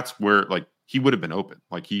 But that's where, like, he would have been open.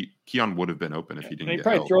 Like, Keon would have been open if he didn't. He get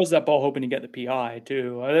probably held. throws that ball hoping to get the PI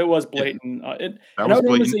too. It was blatant. That was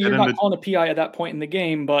blatant. You're not calling a PI at that point in the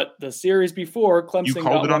game, but the series before, Clemson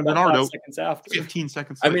called it on Bernardo 5 seconds after. 15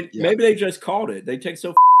 seconds. I mean, maybe they just called it. They take so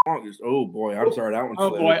long. Oh boy, I'm sorry, that one. Oh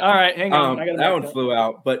boy, all right, hang on. That one flew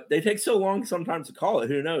out, but they take so long sometimes to call it.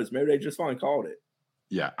 Who knows? Maybe they just finally called it.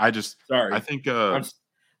 Yeah, I think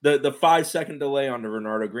the 5-second delay on the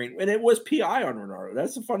Renardo Green, and it was PI on Renardo.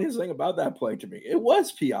 That's the funniest thing about that play to me. It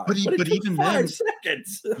was PI, but it took even 5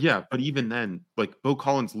 seconds. Yeah, but even then, like, Bo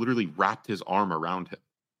Collins literally wrapped his arm around him.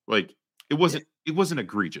 Like, it wasn't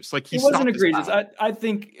egregious. Like, it wasn't egregious. I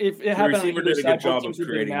think if it happened on either side, both teams would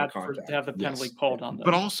be mad to have the penalty called on them.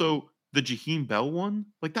 But also the Jaheim Bell one,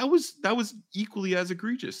 like, that was equally as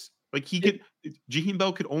egregious. Like, Jaheim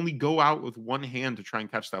Bell could only go out with one hand to try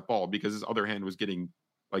and catch that ball because his other hand was getting,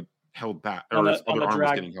 like, held back, or his other arm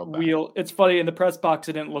was getting held back. It's funny, in the press box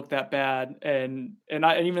it didn't look that bad, and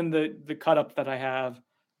even the cut up that I have,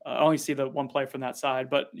 I only see the one play from that side,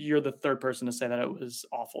 but you're the third person to say that it was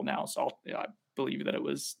awful now, so I believe that it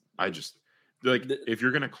was. I just, like, if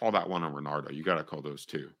you're gonna call that one on Renardo, you got to call those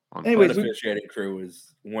 2. Anyways, the officiating crew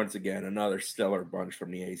is once again another stellar bunch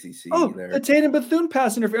from the ACC. The Tatum Bethune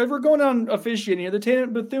pass interference. We're going on officiating here. The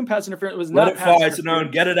Tatum Bethune pass interference was not. Let it fly,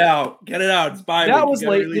 Sonon. Get it out. It's by that was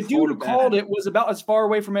late. The dude who called it was about as far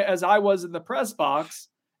away from it as I was in the press box.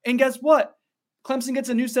 And guess what? Clemson gets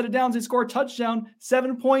a new set of downs. They score a touchdown.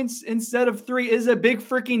 7 points instead of 3 is a big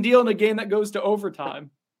freaking deal in a game that goes to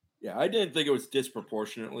overtime. Yeah, I didn't think it was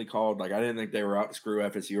disproportionately called. Like, I didn't think they were out to screw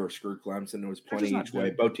FSU or screw Clemson. There was plenty each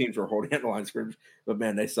way. Both teams were holding at the line of scrimmage, but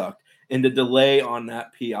man, they sucked. And the delay on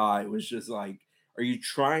that PI was just like, are you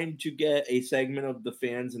trying to get a segment of the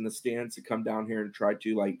fans in the stands to come down here and try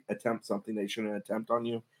to, like, attempt something they shouldn't attempt on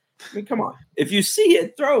you? I mean, come on. If you see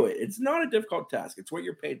it, throw it. It's not a difficult task. It's what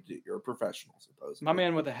you're paid to do. You're a professional, supposedly. My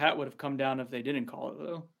man with a hat would have come down if they didn't call it,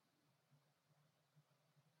 though.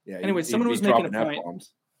 Yeah. Anyway, someone was making a point,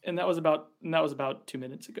 and that was about 2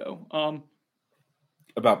 minutes ago.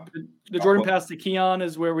 About the Jordan pass to Keon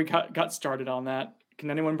is where we got started on that.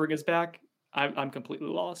 Can anyone bring us back? I'm completely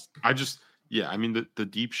lost. I mean, the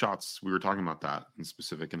deep shots, we were talking about that in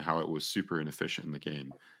specific and how it was super inefficient in the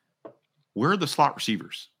game. Where are the slot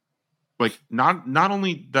receivers? Like, not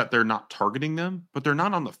only that they're not targeting them, but they're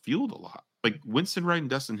not on the field a lot. Like, Winston Wright and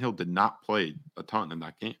Destin Hill did not play a ton in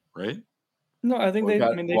that game, right? No, I think they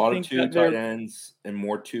got a lot of two tight ends and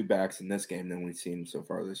more two backs in this game than we've seen so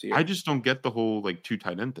far this year. I just don't get the whole like two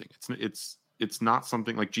tight end thing. It's not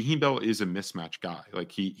something like Jaheim Bell is a mismatch guy.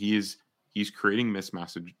 Like he's creating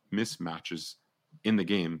mismatches in the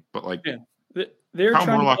game, but like they're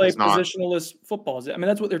trying to play positionalist footballs. I mean,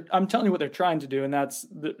 that's what I'm telling you what they're trying to do, and that's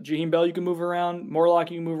the Jaheim Bell you can move around,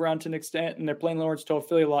 Morlock you can move around to an extent, and they're playing Lawrence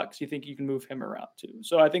Toafili a lot because you think you can move him around too.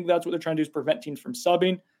 So I think that's what they're trying to do is prevent teams from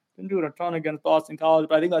subbing. Didn't do it a ton against Boston College,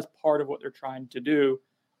 but I think that's part of what they're trying to do.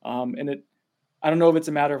 I don't know if it's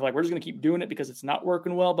a matter of like we're just going to keep doing it because it's not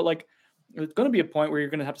working well, but like there's going to be a point where you're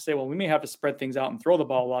going to have to say, well, we may have to spread things out and throw the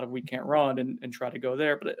ball a lot if we can't run and try to go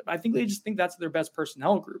there. But I think they just think that's their best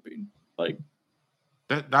personnel grouping. Like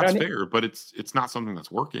that's fair, but it's not something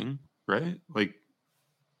that's working, right? Like,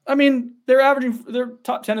 I mean, they're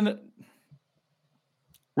top 10 in the.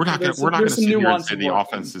 We're not going to sit here and say the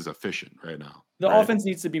offense is efficient right now. The offense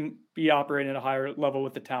needs to be operating at a higher level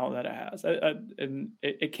with the talent that it has, and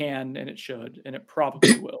it can, and it should, and it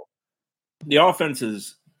probably will. The offense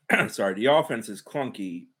is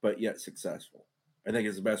clunky, but yet successful. I think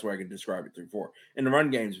is the best way I can describe it through 4. And the run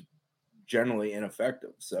game's generally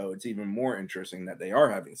ineffective, so it's even more interesting that they are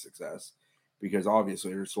having success because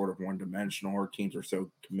obviously they're sort of one-dimensional, or teams are so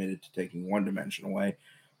committed to taking one dimension away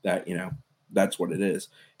that that's what it is.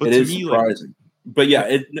 But it is surprising. But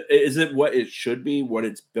yeah, is it what it should be, what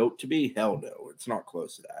it's built to be? Hell no, it's not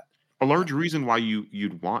close to that. A large reason why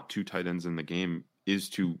you'd want two tight ends in the game is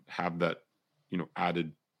to have that,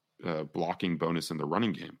 added blocking bonus in the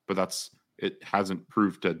running game. But it hasn't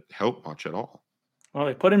proved to help much at all. Well,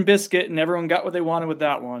 they put in Biscuit, and everyone got what they wanted with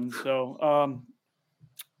that one. So, all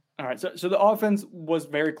right. So the offense was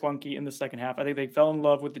very clunky in the second half. I think they fell in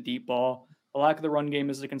love with the deep ball. The lack of the run game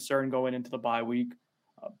is a concern going into the bye week.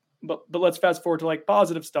 But let's fast forward to like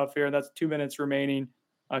positive stuff here. That's 2 minutes remaining.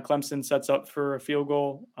 Clemson sets up for a field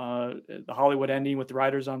goal. The Hollywood ending with the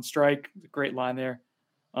Riders on strike. Great line there.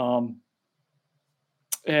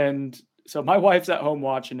 And so my wife's at home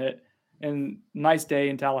watching it. And nice day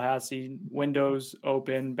in Tallahassee. Windows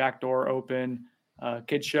open, back door open,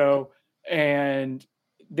 kid show. And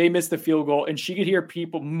they missed the field goal. And she could hear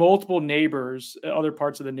multiple neighbors, other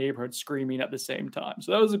parts of the neighborhood screaming at the same time.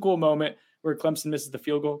 So that was a cool moment where Clemson misses the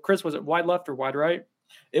field goal. Chris, was it wide left or wide right?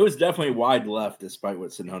 It was definitely wide left, despite what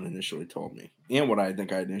Sinone initially told me and what I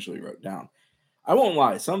think I initially wrote down. I won't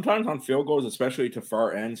lie. Sometimes on field goals, especially to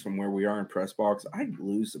far ends from where we are in press box, I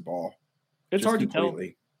lose the ball. It's hard completely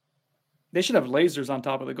to tell. They should have lasers on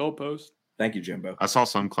top of the goalpost. Thank you, Jimbo. I saw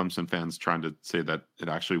some Clemson fans trying to say that it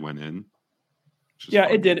actually went in. Yeah,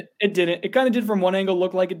 it did. It didn't. It kind of did from one angle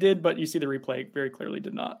look like it did, but you see the replay very clearly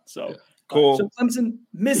did not. So yeah. Cool. So Clemson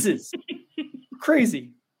misses.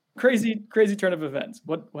 Crazy turn of events.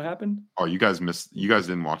 What happened? Oh, you guys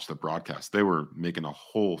didn't watch the broadcast. They were making a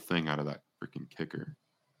whole thing out of that freaking kicker.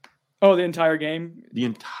 Oh, the entire game? The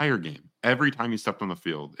entire game. Every time he stepped on the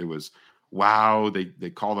field, it was wow. They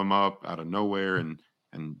called him up out of nowhere and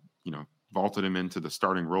vaulted him into the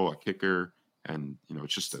starting role at kicker. And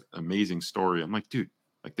it's just an amazing story. I'm like, dude,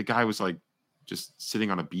 like the guy was like just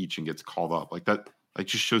sitting on a beach and gets called up. Like that, like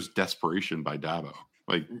just shows desperation by Dabo.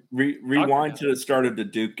 Like rewind to the start of the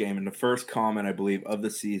Duke game, and the first comment I believe of the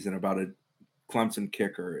season about a Clemson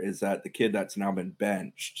kicker is that the kid that's now been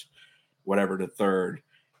benched, whatever the third,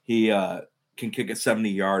 he can kick a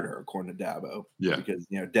 70-yarder according to Dabo. Yeah, because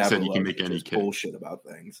Dabo said he can make any bullshit about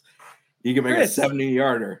things. He can make a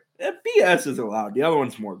 70-yarder. BS is allowed. The other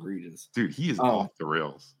one's more egregious. Dude, he is off the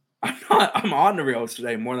rails. I'm on the rails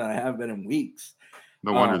today more than I have been in weeks.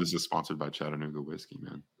 No wonder this is sponsored by Chattanooga Whiskey,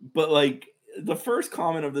 man. But like the first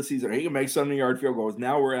comment of the season, he can make 70-yard field goals.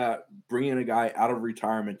 Now we're at bringing a guy out of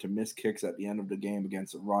retirement to miss kicks at the end of the game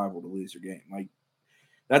against a rival to lose your game. Like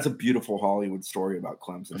that's a beautiful Hollywood story about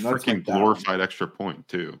Clemson. A freaking glorified extra point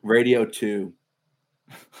too. Radio 2.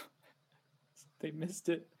 They missed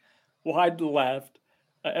it. Wide left.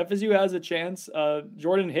 FSU has a chance.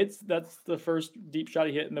 Jordan hits. That's the first deep shot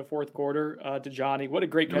he hit in the fourth quarter to Johnny. What a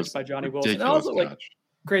great catch by Johnny Wilson. Also, like,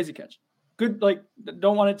 crazy catch. good. Like,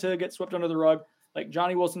 don't want it to get swept under the rug. Like,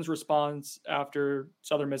 Johnny Wilson's response after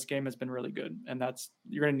Southern Miss game has been really good, and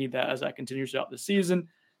you're going to need that as that continues throughout the season.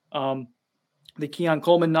 The Keon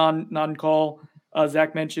Coleman non-call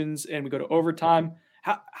Zach mentions, and we go to overtime.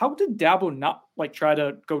 How did Dabo not like try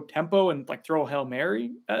to go tempo and like throw a Hail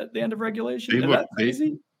Mary at the end of regulation? Is that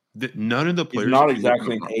crazy? None of the players. He's not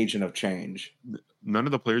exactly an agent of change. None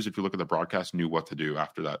of the players, if you look at the broadcast, knew what to do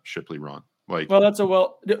after that Shipley run. Like,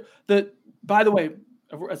 well, by the way,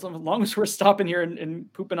 as long as we're stopping here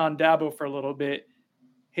and pooping on Dabo for a little bit,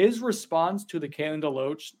 his response to the Kalen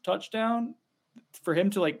DeLoach touchdown, for him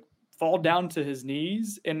to like fall down to his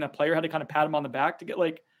knees and the player had to kind of pat him on the back to get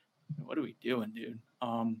like, what are we doing, dude?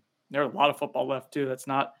 There are a lot of football left too. That's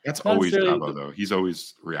always Dabo though. He's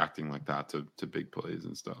always reacting like that to big plays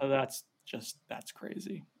and stuff. So that's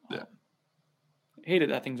crazy. Yeah.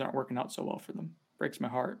 Hated that things aren't working out so well for them. Breaks my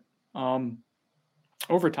heart.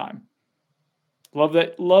 Overtime. Love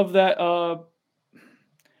that.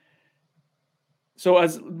 So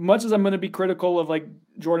as much as I'm going to be critical of like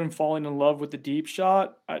Jordan falling in love with the deep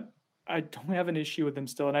shot, I don't have an issue with him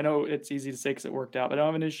still. And I know it's easy to say because it worked out, but I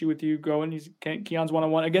don't have an issue with you going. Keon's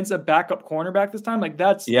 1-on-1 against a backup cornerback this time. Like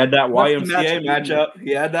he had that YMCA matchup.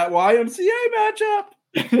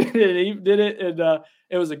 He did it. And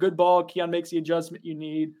it was a good ball. Keon makes the adjustment you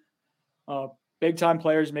need. Big time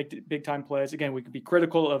players make big time plays. Again, we could be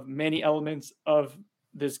critical of many elements of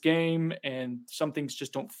this game, and some things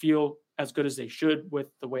just don't feel as good as they should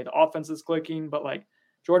with the way the offense is clicking. But like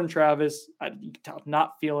Jordan Travis,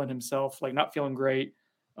 not feeling himself, like not feeling great,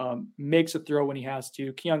 makes a throw when he has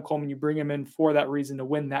to. Keon Coleman, you bring him in for that reason to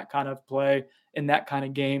win that kind of play in that kind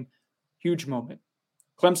of game. Huge moment.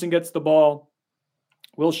 Clemson gets the ball.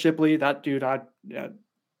 Will Shipley, that dude,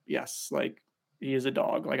 yes, like he is a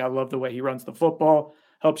dog. Like I love the way he runs the football,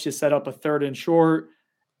 helps you set up a 3rd and short.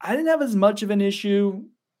 I didn't have as much of an issue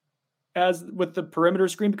as with the perimeter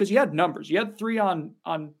screen because you had numbers. You had 3 on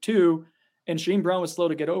 2, and Shane Brown was slow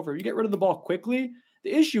to get over. You get rid of the ball quickly.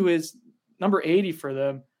 The issue is number 80 for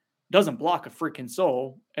them doesn't block a freaking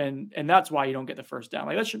soul, and that's why you don't get the first down.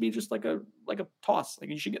 Like that should be just like a toss. Like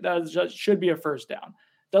you should get that. Just should be a first down.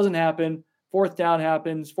 Doesn't happen. 4th down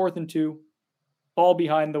happens. 4th and 2. Ball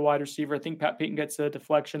behind the wide receiver. I think Pat Payton gets a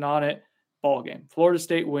deflection on it. Ball game. Florida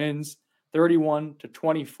State wins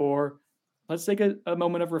 31-24. Let's take a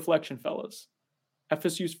moment of reflection, fellas.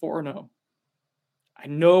 FSU's 4-0. I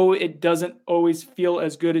know it doesn't always feel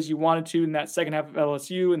as good as you wanted to in that second half of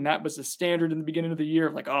LSU, and that was the standard in the beginning of the year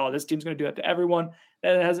of like, oh, this team's going to do that to everyone.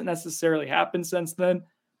 That hasn't necessarily happened since then,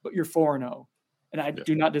 but you're 4-0. And I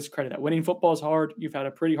do not discredit that. Winning football is hard. You've had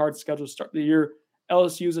a pretty hard schedule to start the year.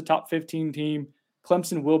 LSU is a top 15 team.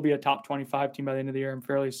 Clemson will be a top 25 team by the end of the year. I'm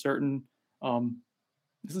fairly certain.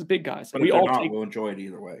 This is big, guys. But we'll enjoy it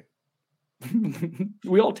either way.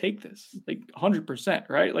 We all take this like 100%,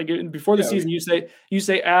 right? Like before the season, you say,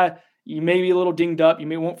 you may be a little dinged up.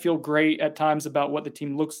 You won't feel great at times about what the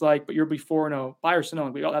team looks like, but you're 4-0. Buy or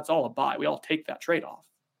sell. That's all a buy. We all take that trade-off.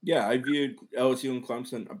 Yeah, I viewed LSU and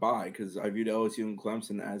Clemson a buy because I viewed LSU and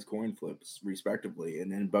Clemson as coin flips, respectively.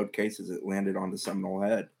 And in both cases, it landed on the Seminole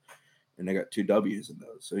head, and they got 2 W's in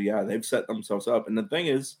those. So, yeah, they've set themselves up. And the thing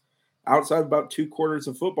is, outside of about 2 quarters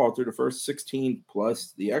of football through the first 16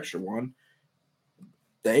 plus the extra one,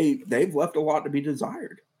 they've left a lot to be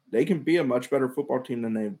desired. They can be a much better football team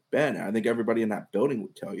than they've been. I think everybody in that building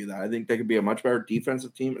would tell you that. I think they could be a much better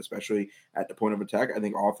defensive team, especially at the point of attack. I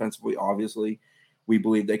think offensively, obviously, we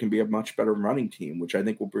believe they can be a much better running team, which I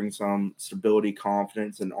think will bring some stability,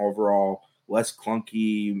 confidence, and overall less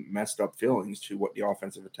clunky, messed up feelings to what the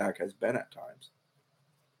offensive attack has been at times.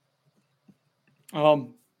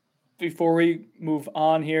 Before we move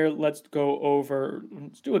on here, let's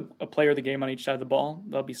do a player of the game on each side of the ball.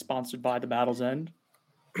 They'll be sponsored by the Battle's End.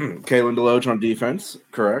 Kalen DeLoach on defense,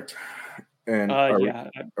 correct? And are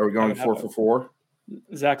we going 4 for 4?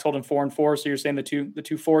 Zach's holding 4 and 4. So you're saying the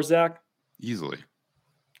two fours, Zach? Easily.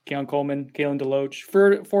 Keon Coleman, Kalen DeLoach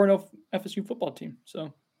for 4-0 FSU football team.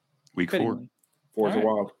 So week 4. 4's right.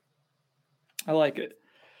 Wild. I like it.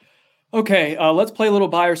 Okay, let's play a little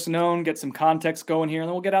Buy or Sonone, get some context going here, and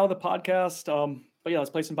then we'll get out of the podcast. But yeah, let's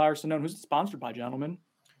play some Buy or Sonone. Who's it sponsored by, gentlemen?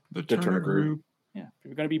 The Turner Group. Yeah, if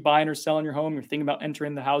you're going to be buying or selling your home, you're thinking about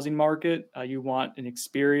entering the housing market, you want an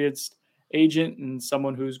experienced agent and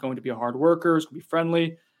someone who's going to be a hard worker, who's going to be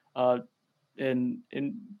friendly, and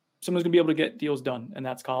someone's going to be able to get deals done. And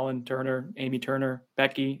that's Colin Turner, Amy Turner,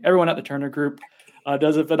 Becky, everyone at the Turner Group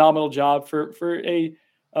does a phenomenal job for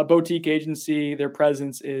a boutique agency. Their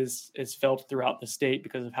presence is felt throughout the state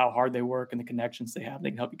because of how hard they work and the connections they have. They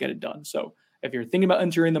can help you get it done. So if you're thinking about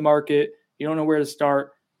entering the market, you don't know where to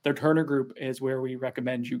start, their Turner group is where we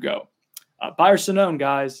recommend you go. Buy or Sonone,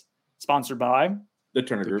 guys, sponsored by The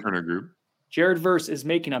Turner The Group. Turner Group. Jared Verse is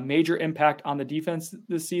making a major impact on the defense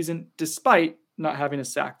this season, despite not having a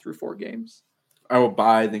sack through 4 games. I will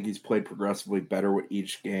buy. I think he's played progressively better with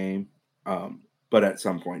each game. But at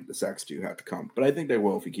some point, the sacks do have to come. But I think they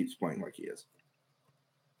will if he keeps playing like he is.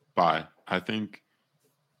 Buy. I think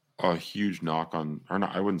a huge knock on, or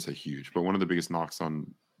not, I wouldn't say huge, but one of the biggest knocks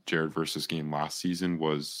on Jared Verse's game last season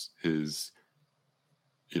was his,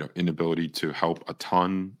 inability to help a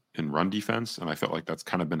ton in run defense. And I felt like that's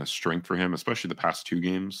kind of been a strength for him, especially the past 2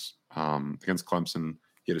 games. Against Clemson,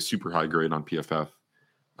 he had a super high grade on PFF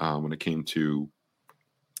when it came to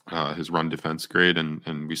his run defense grade.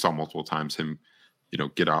 And we saw multiple times him,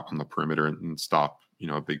 get out on the perimeter and stop,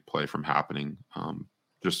 a big play from happening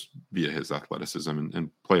just via his athleticism and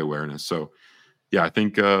play awareness. So, yeah, I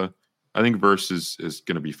think Verse is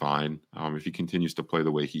going to be fine. If he continues to play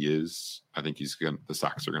the way he is, I think the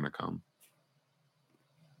sacks are going to come.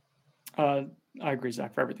 I agree,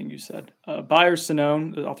 Zach, for everything you said. Buy or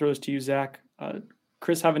Sonone, I'll throw this to you, Zach.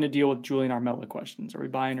 Chris having to deal with Julian Armella questions. Are we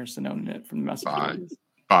buying or Sonone it from the message?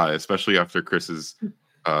 Buy, especially after Chris is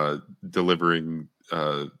delivering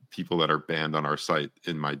people that are banned on our site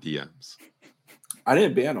in my DMs. I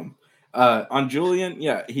didn't ban him. On Julian,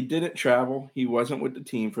 yeah, he didn't travel. He wasn't with the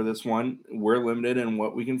team for this one. We're limited in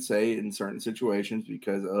what we can say in certain situations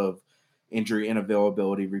because of injury and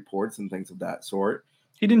availability reports and things of that sort.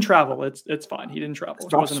 He didn't travel. It's fine. He didn't travel.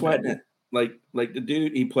 Stop sweating it. Like the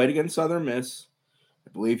dude, he played against Southern Miss.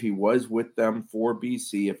 I believe he was with them for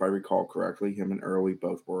BC, if I recall correctly. Him and Early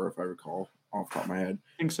both were, if I recall off the top of my head.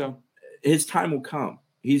 I think so. His time will come.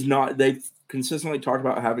 He's not. They've consistently talked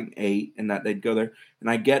about having 8 and that they'd go there. And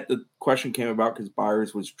I get the question came about because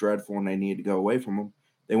Byers was dreadful and they needed to go away from him.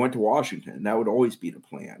 They went to Washington. That would always be the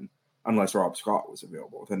plan, unless Rob Scott was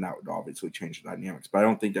available. Then that would obviously change the dynamics. But I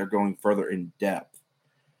don't think they're going further in depth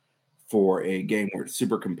for a game where it's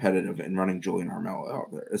super competitive and running Julian Armella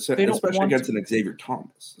out there, especially against an Xavier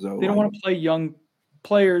Thomas. So they don't want to play young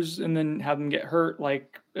players and then have them get hurt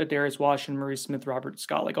like Darius Washington, Maurice Smith, Robert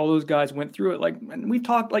Scott. Like all those guys went through it. Like, and we've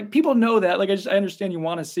talked, like people know that. Like I understand you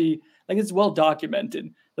want to see, like it's well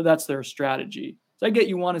documented that that's their strategy. So I get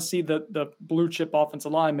you want to see the blue chip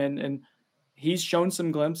offensive lineman, and he's shown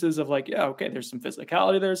some glimpses of like, yeah, okay, there's some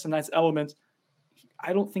physicality, there's some nice elements.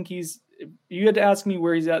 I don't think you had to ask me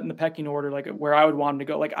where he's at in the pecking order, like where I would want him to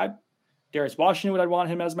go. Like Darius Washington, I'd want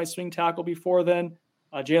him as my swing tackle before then.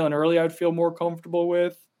 Jalen Early, I would feel more comfortable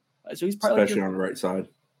with. So he's probably especially on the right side.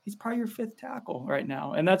 He's probably your 5th tackle right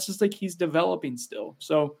now, and that's just like he's developing still.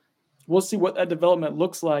 So we'll see what that development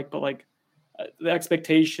looks like. But like the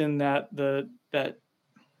expectation that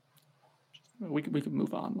we could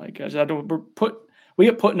move on. Like we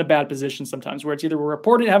get put in a bad position sometimes where it's either we're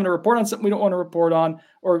having to report on something we don't want to report on,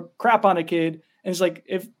 or crap on a kid. And it's like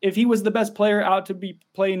if he was the best player out to be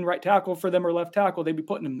playing right tackle for them or left tackle, they'd be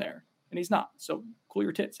putting him there, and he's not. So cool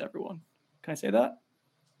your tits, everyone. Can I say that?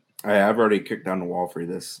 I've already kicked down the wall for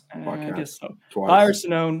this podcast. I guess so. Twice. Buy or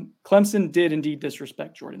Sonone, Clemson did indeed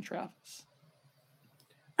disrespect Jordan Travis.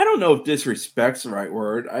 I don't know if disrespect's the right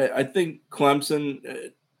word. I think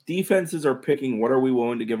Clemson defenses are picking what are we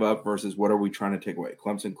willing to give up versus what are we trying to take away.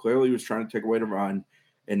 Clemson clearly was trying to take away the run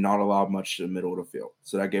and not allow much to the middle of the field.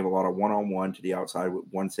 So that gave a lot of one-on-one to the outside with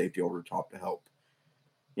one safety over the top to help.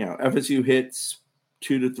 FSU hits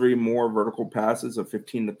 2 to 3 more vertical passes of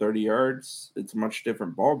 15 to 30 yards. It's a much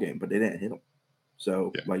different ball game, but they didn't hit them.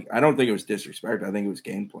 So, I don't think it was disrespect. I think it was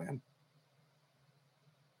game plan.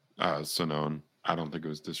 Sonone, I don't think it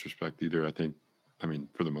was disrespect either. I mean,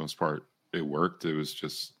 for the most part, it worked. It was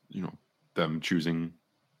just, them choosing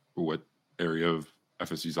what area of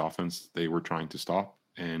FSU's offense they were trying to stop,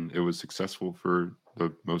 and it was successful for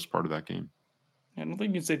the most part of that game. I don't think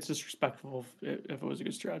you can say it's disrespectful if it was a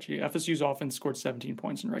good strategy. FSU's offense scored 17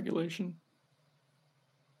 points in regulation.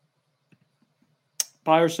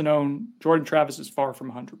 Buy or Sonone, Jordan Travis is far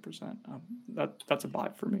from 100%. That's a buy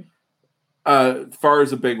for me. Far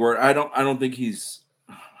as a big word, I don't think he's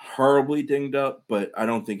horribly dinged up, but I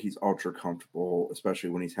don't think he's ultra comfortable, especially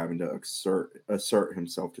when he's having to assert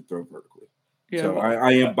himself to throw vertically. Yeah, so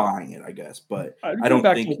I am buying it, I guess, but I don't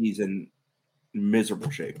think he's in miserable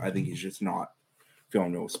shape. I think he's just not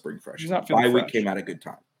feeling no spring fresh. He's not feeling fresh. Week came at a good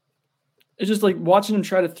time. It's just like watching him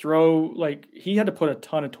try to throw, like he had to put a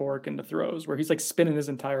ton of torque into throws where he's like spinning his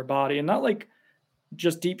entire body, and not like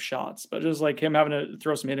just deep shots, but just like him having to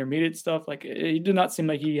throw some intermediate stuff. Like he did not seem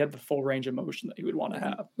like he had the full range of motion that he would want to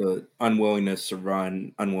have. The unwillingness to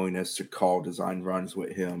run, unwillingness to call design runs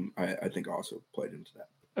with him, I think also played into that.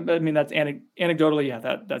 I mean, that's anecdotally, yeah,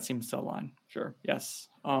 that seems to align. Sure. Yes.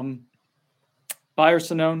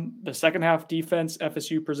 Bayern-Sinone, the second half defense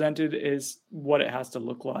FSU presented is what it has to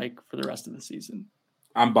look like for the rest of the season.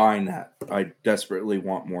 I'm buying that. I desperately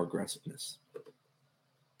want more aggressiveness.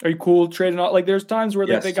 Are you cool trading out? Like there's times where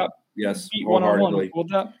they got beat one-on-one. Cool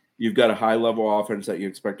with that? You've got a high-level offense that you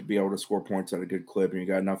expect to be able to score points at a good clip, and you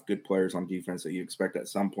got enough good players on defense that you expect at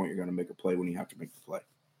some point you're going to make a play when you have to make the play.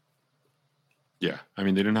 Yeah, I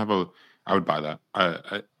mean, they didn't have I would buy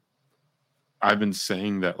that. I've been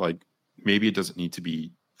saying that, like, maybe it doesn't need to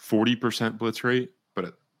be 40% blitz rate, but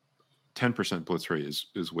a 10% blitz rate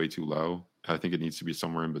is way too low. I think it needs to be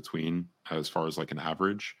somewhere in between as far as like an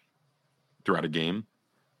average throughout a game.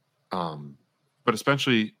 But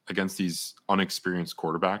especially against these unexperienced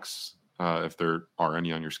quarterbacks, if there are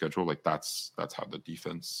any on your schedule, like that's how the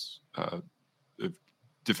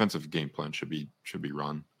defensive game plan should be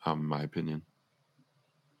run, in my opinion.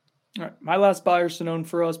 All right, my last Bayern-Sinone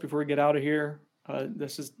for us before we get out of here.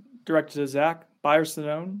 This is directed to Zach.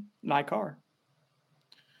 Bayern-Sinone, Nikar.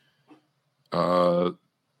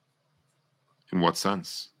 In what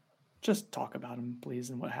sense? Just talk about him, please,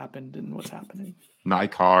 and what happened and what's happening.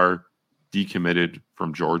 Nikar decommitted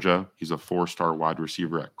from Georgia. He's a 4-star wide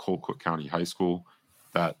receiver at Colquitt County High School.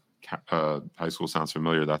 That high school sounds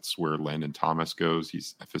familiar. That's where Landon Thomas goes.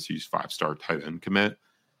 He's FSU's 5-star tight end commit.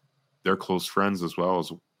 They're close friends as well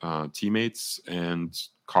as teammates, and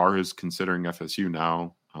Carr is considering FSU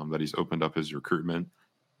now that he's opened up his recruitment.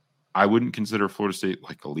 I wouldn't consider Florida State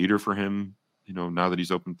like a leader for him, now that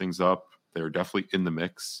he's opened things up. They're definitely in the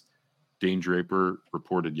mix. Dane Draper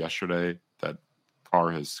reported yesterday that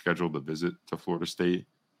Carr has scheduled a visit to Florida State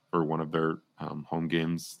for one of their home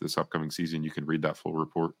games this upcoming season. You can read that full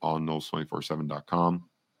report on Noles247.com.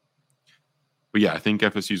 But yeah, I think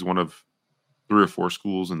FSU is one of 3 or 4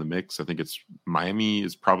 schools in the mix. I think Miami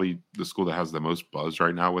is probably the school that has the most buzz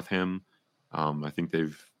right now with him. I think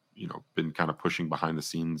they've been kind of pushing behind the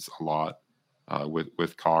scenes a lot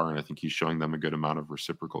with Carr, and I think he's showing them a good amount of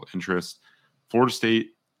reciprocal interest. Florida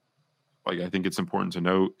State, I think it's important to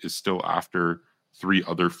note, is still after 3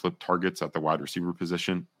 other flip targets at the wide receiver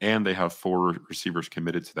position, and they have 4 receivers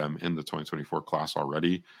committed to them in the 2024 class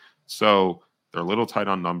already. So they're a little tight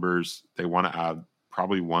on numbers. They want to add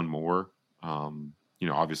probably one more.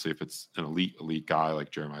 Obviously, if it's an elite guy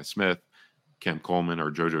like Jeremiah Smith, Cam Coleman,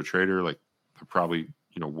 or JoJo Trader, they'll probably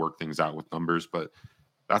work things out with numbers. But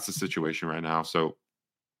that's the situation right now. So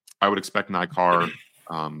I would expect Nikar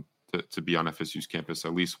to be on FSU's campus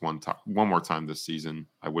at least one more time this season.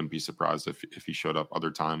 I wouldn't be surprised if he showed up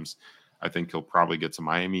other times. I think he'll probably get to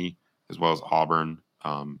Miami as well as Auburn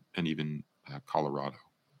and even Colorado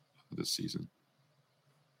this season.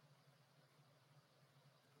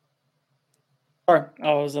 All right,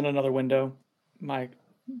 I was in another window.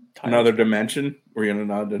 Another dimension? We're in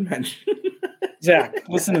another dimension. Zach,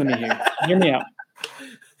 listen to me here. Hear me out.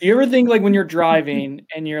 Do you ever think when you're driving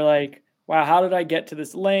and you're like, wow, how did I get to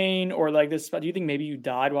this lane? Or this, do you think maybe you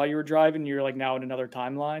died while you were driving? You're now in another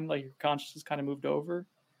timeline, your consciousness kind of moved over?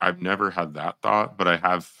 I've never had that thought, but I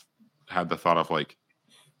have had the thought of what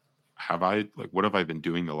have I been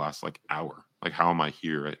doing the last hour? How am I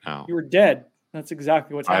here right now? You were dead. That's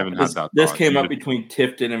exactly what's happening. I haven't had that. This came up between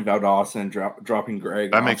Tifton and Valdosta and dropping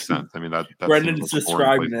Greg. That makes sense. I mean, that Brendan's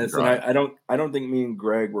describing this, and I don't think me and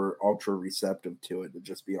Greg were ultra receptive to it. To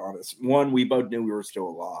just be honest, 1, we both knew we were still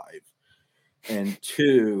alive, and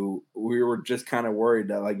 2, we were just kind of worried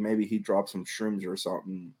that maybe he dropped some shrooms or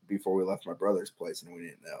something before we left my brother's place, and we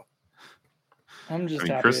didn't know. I'm just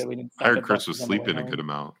happy that we didn't. I heard Chris was sleeping a good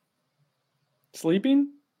amount.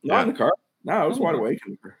 Sleeping? Not in the car. No, I was wide awake.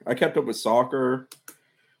 I kept up with soccer,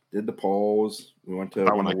 did the polls. We went to.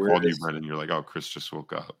 When I called you, Brendan, you're like, "Oh, Chris just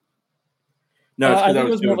woke up." No, it's I think it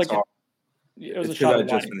was more it was a shot. I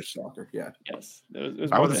just finished soccer. Yeah. Yes, it was.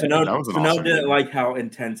 That was an awesome didn't game. like how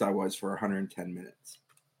intense I was for 110 minutes.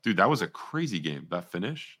 Dude, that was a crazy game. That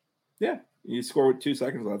finish. Yeah, you score with 2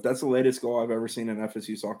 seconds left. That's the latest goal I've ever seen in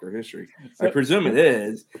FSU soccer history. I presume it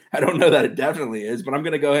is. I don't know that it definitely is, but I'm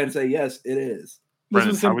going to go ahead and say yes, it is. This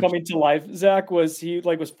was him coming to life. Zach was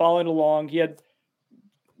following along. He had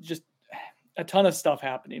just a ton of stuff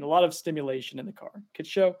happening, a lot of stimulation in the car. Kid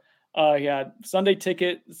show. He had Sunday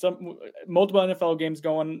ticket, multiple NFL games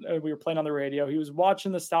going. We were playing on the radio. He was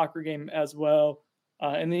watching the soccer game as well,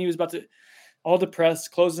 and then he was about to, all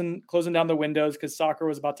depressed, closing down the windows because soccer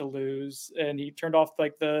was about to lose, and he turned off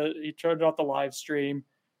the live stream.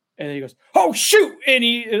 And then he goes, "Oh shoot!" And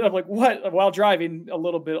I'm like, "What?" While driving, a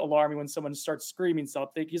little bit alarming when someone starts screaming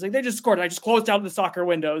something. He's like, "They just scored." And I just closed out the soccer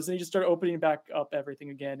windows, and he just started opening back up everything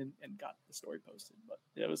again, and got the story posted. But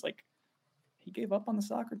it was he gave up on the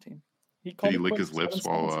soccer team. He Did he it lick quits his lips 7-7.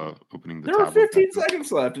 while opening the There were tablet? 15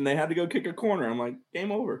 seconds left, and they had to go kick a corner. I'm like,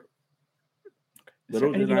 game over. Is there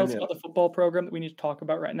anything else about the football program that we need to talk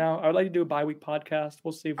about right now? I would like to do a bi-week podcast.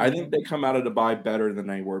 We'll see. I think they come out of the bye better than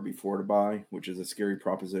they were before the bye, which is a scary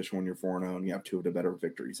proposition when you're 4-0 and you have two of the better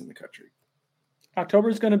victories in the country. October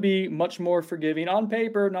is going to be much more forgiving on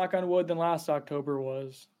paper, knock on wood, than last October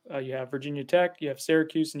was. You have Virginia Tech, you have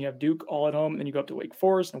Syracuse, and you have Duke all at home. And then you go up to Wake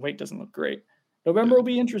Forest, and Wake doesn't look great. November will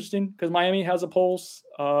be interesting because Miami has a pulse.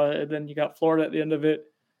 And then you got Florida at the end of it.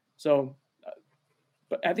 So,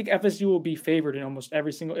 but I think FSU will be favored in almost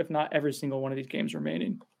every single, if not every single one of these games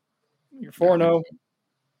remaining. You're 4-0.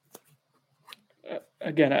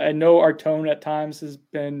 Again, I know our tone at times has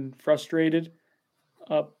been frustrated,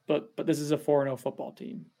 but this is a 4-0 football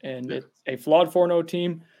team. And it's a flawed 4-0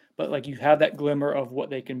 team, but like you have that glimmer of what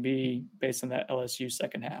they can be based on that LSU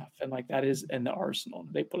second half. And like that is in the arsenal.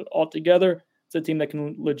 They put it all together. It's a team that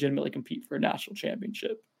can legitimately compete for a national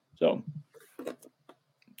championship. So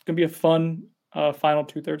it's going to be a fun final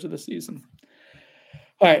 2/3 of the season.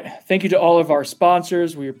 All right. Thank you to all of our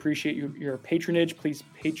sponsors. We appreciate your patronage. Please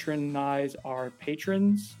patronize our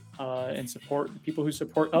patrons and support the people who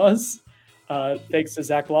support us. Thanks to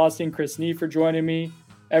Zach Losty and Chris Nee for joining me.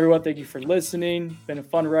 Everyone, thank you for listening. Been a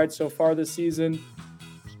fun ride so far this season.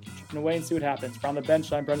 Keep chipping away and see what happens. We're on the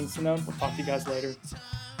bench. I'm Brendan Sinone. We'll talk to you guys later.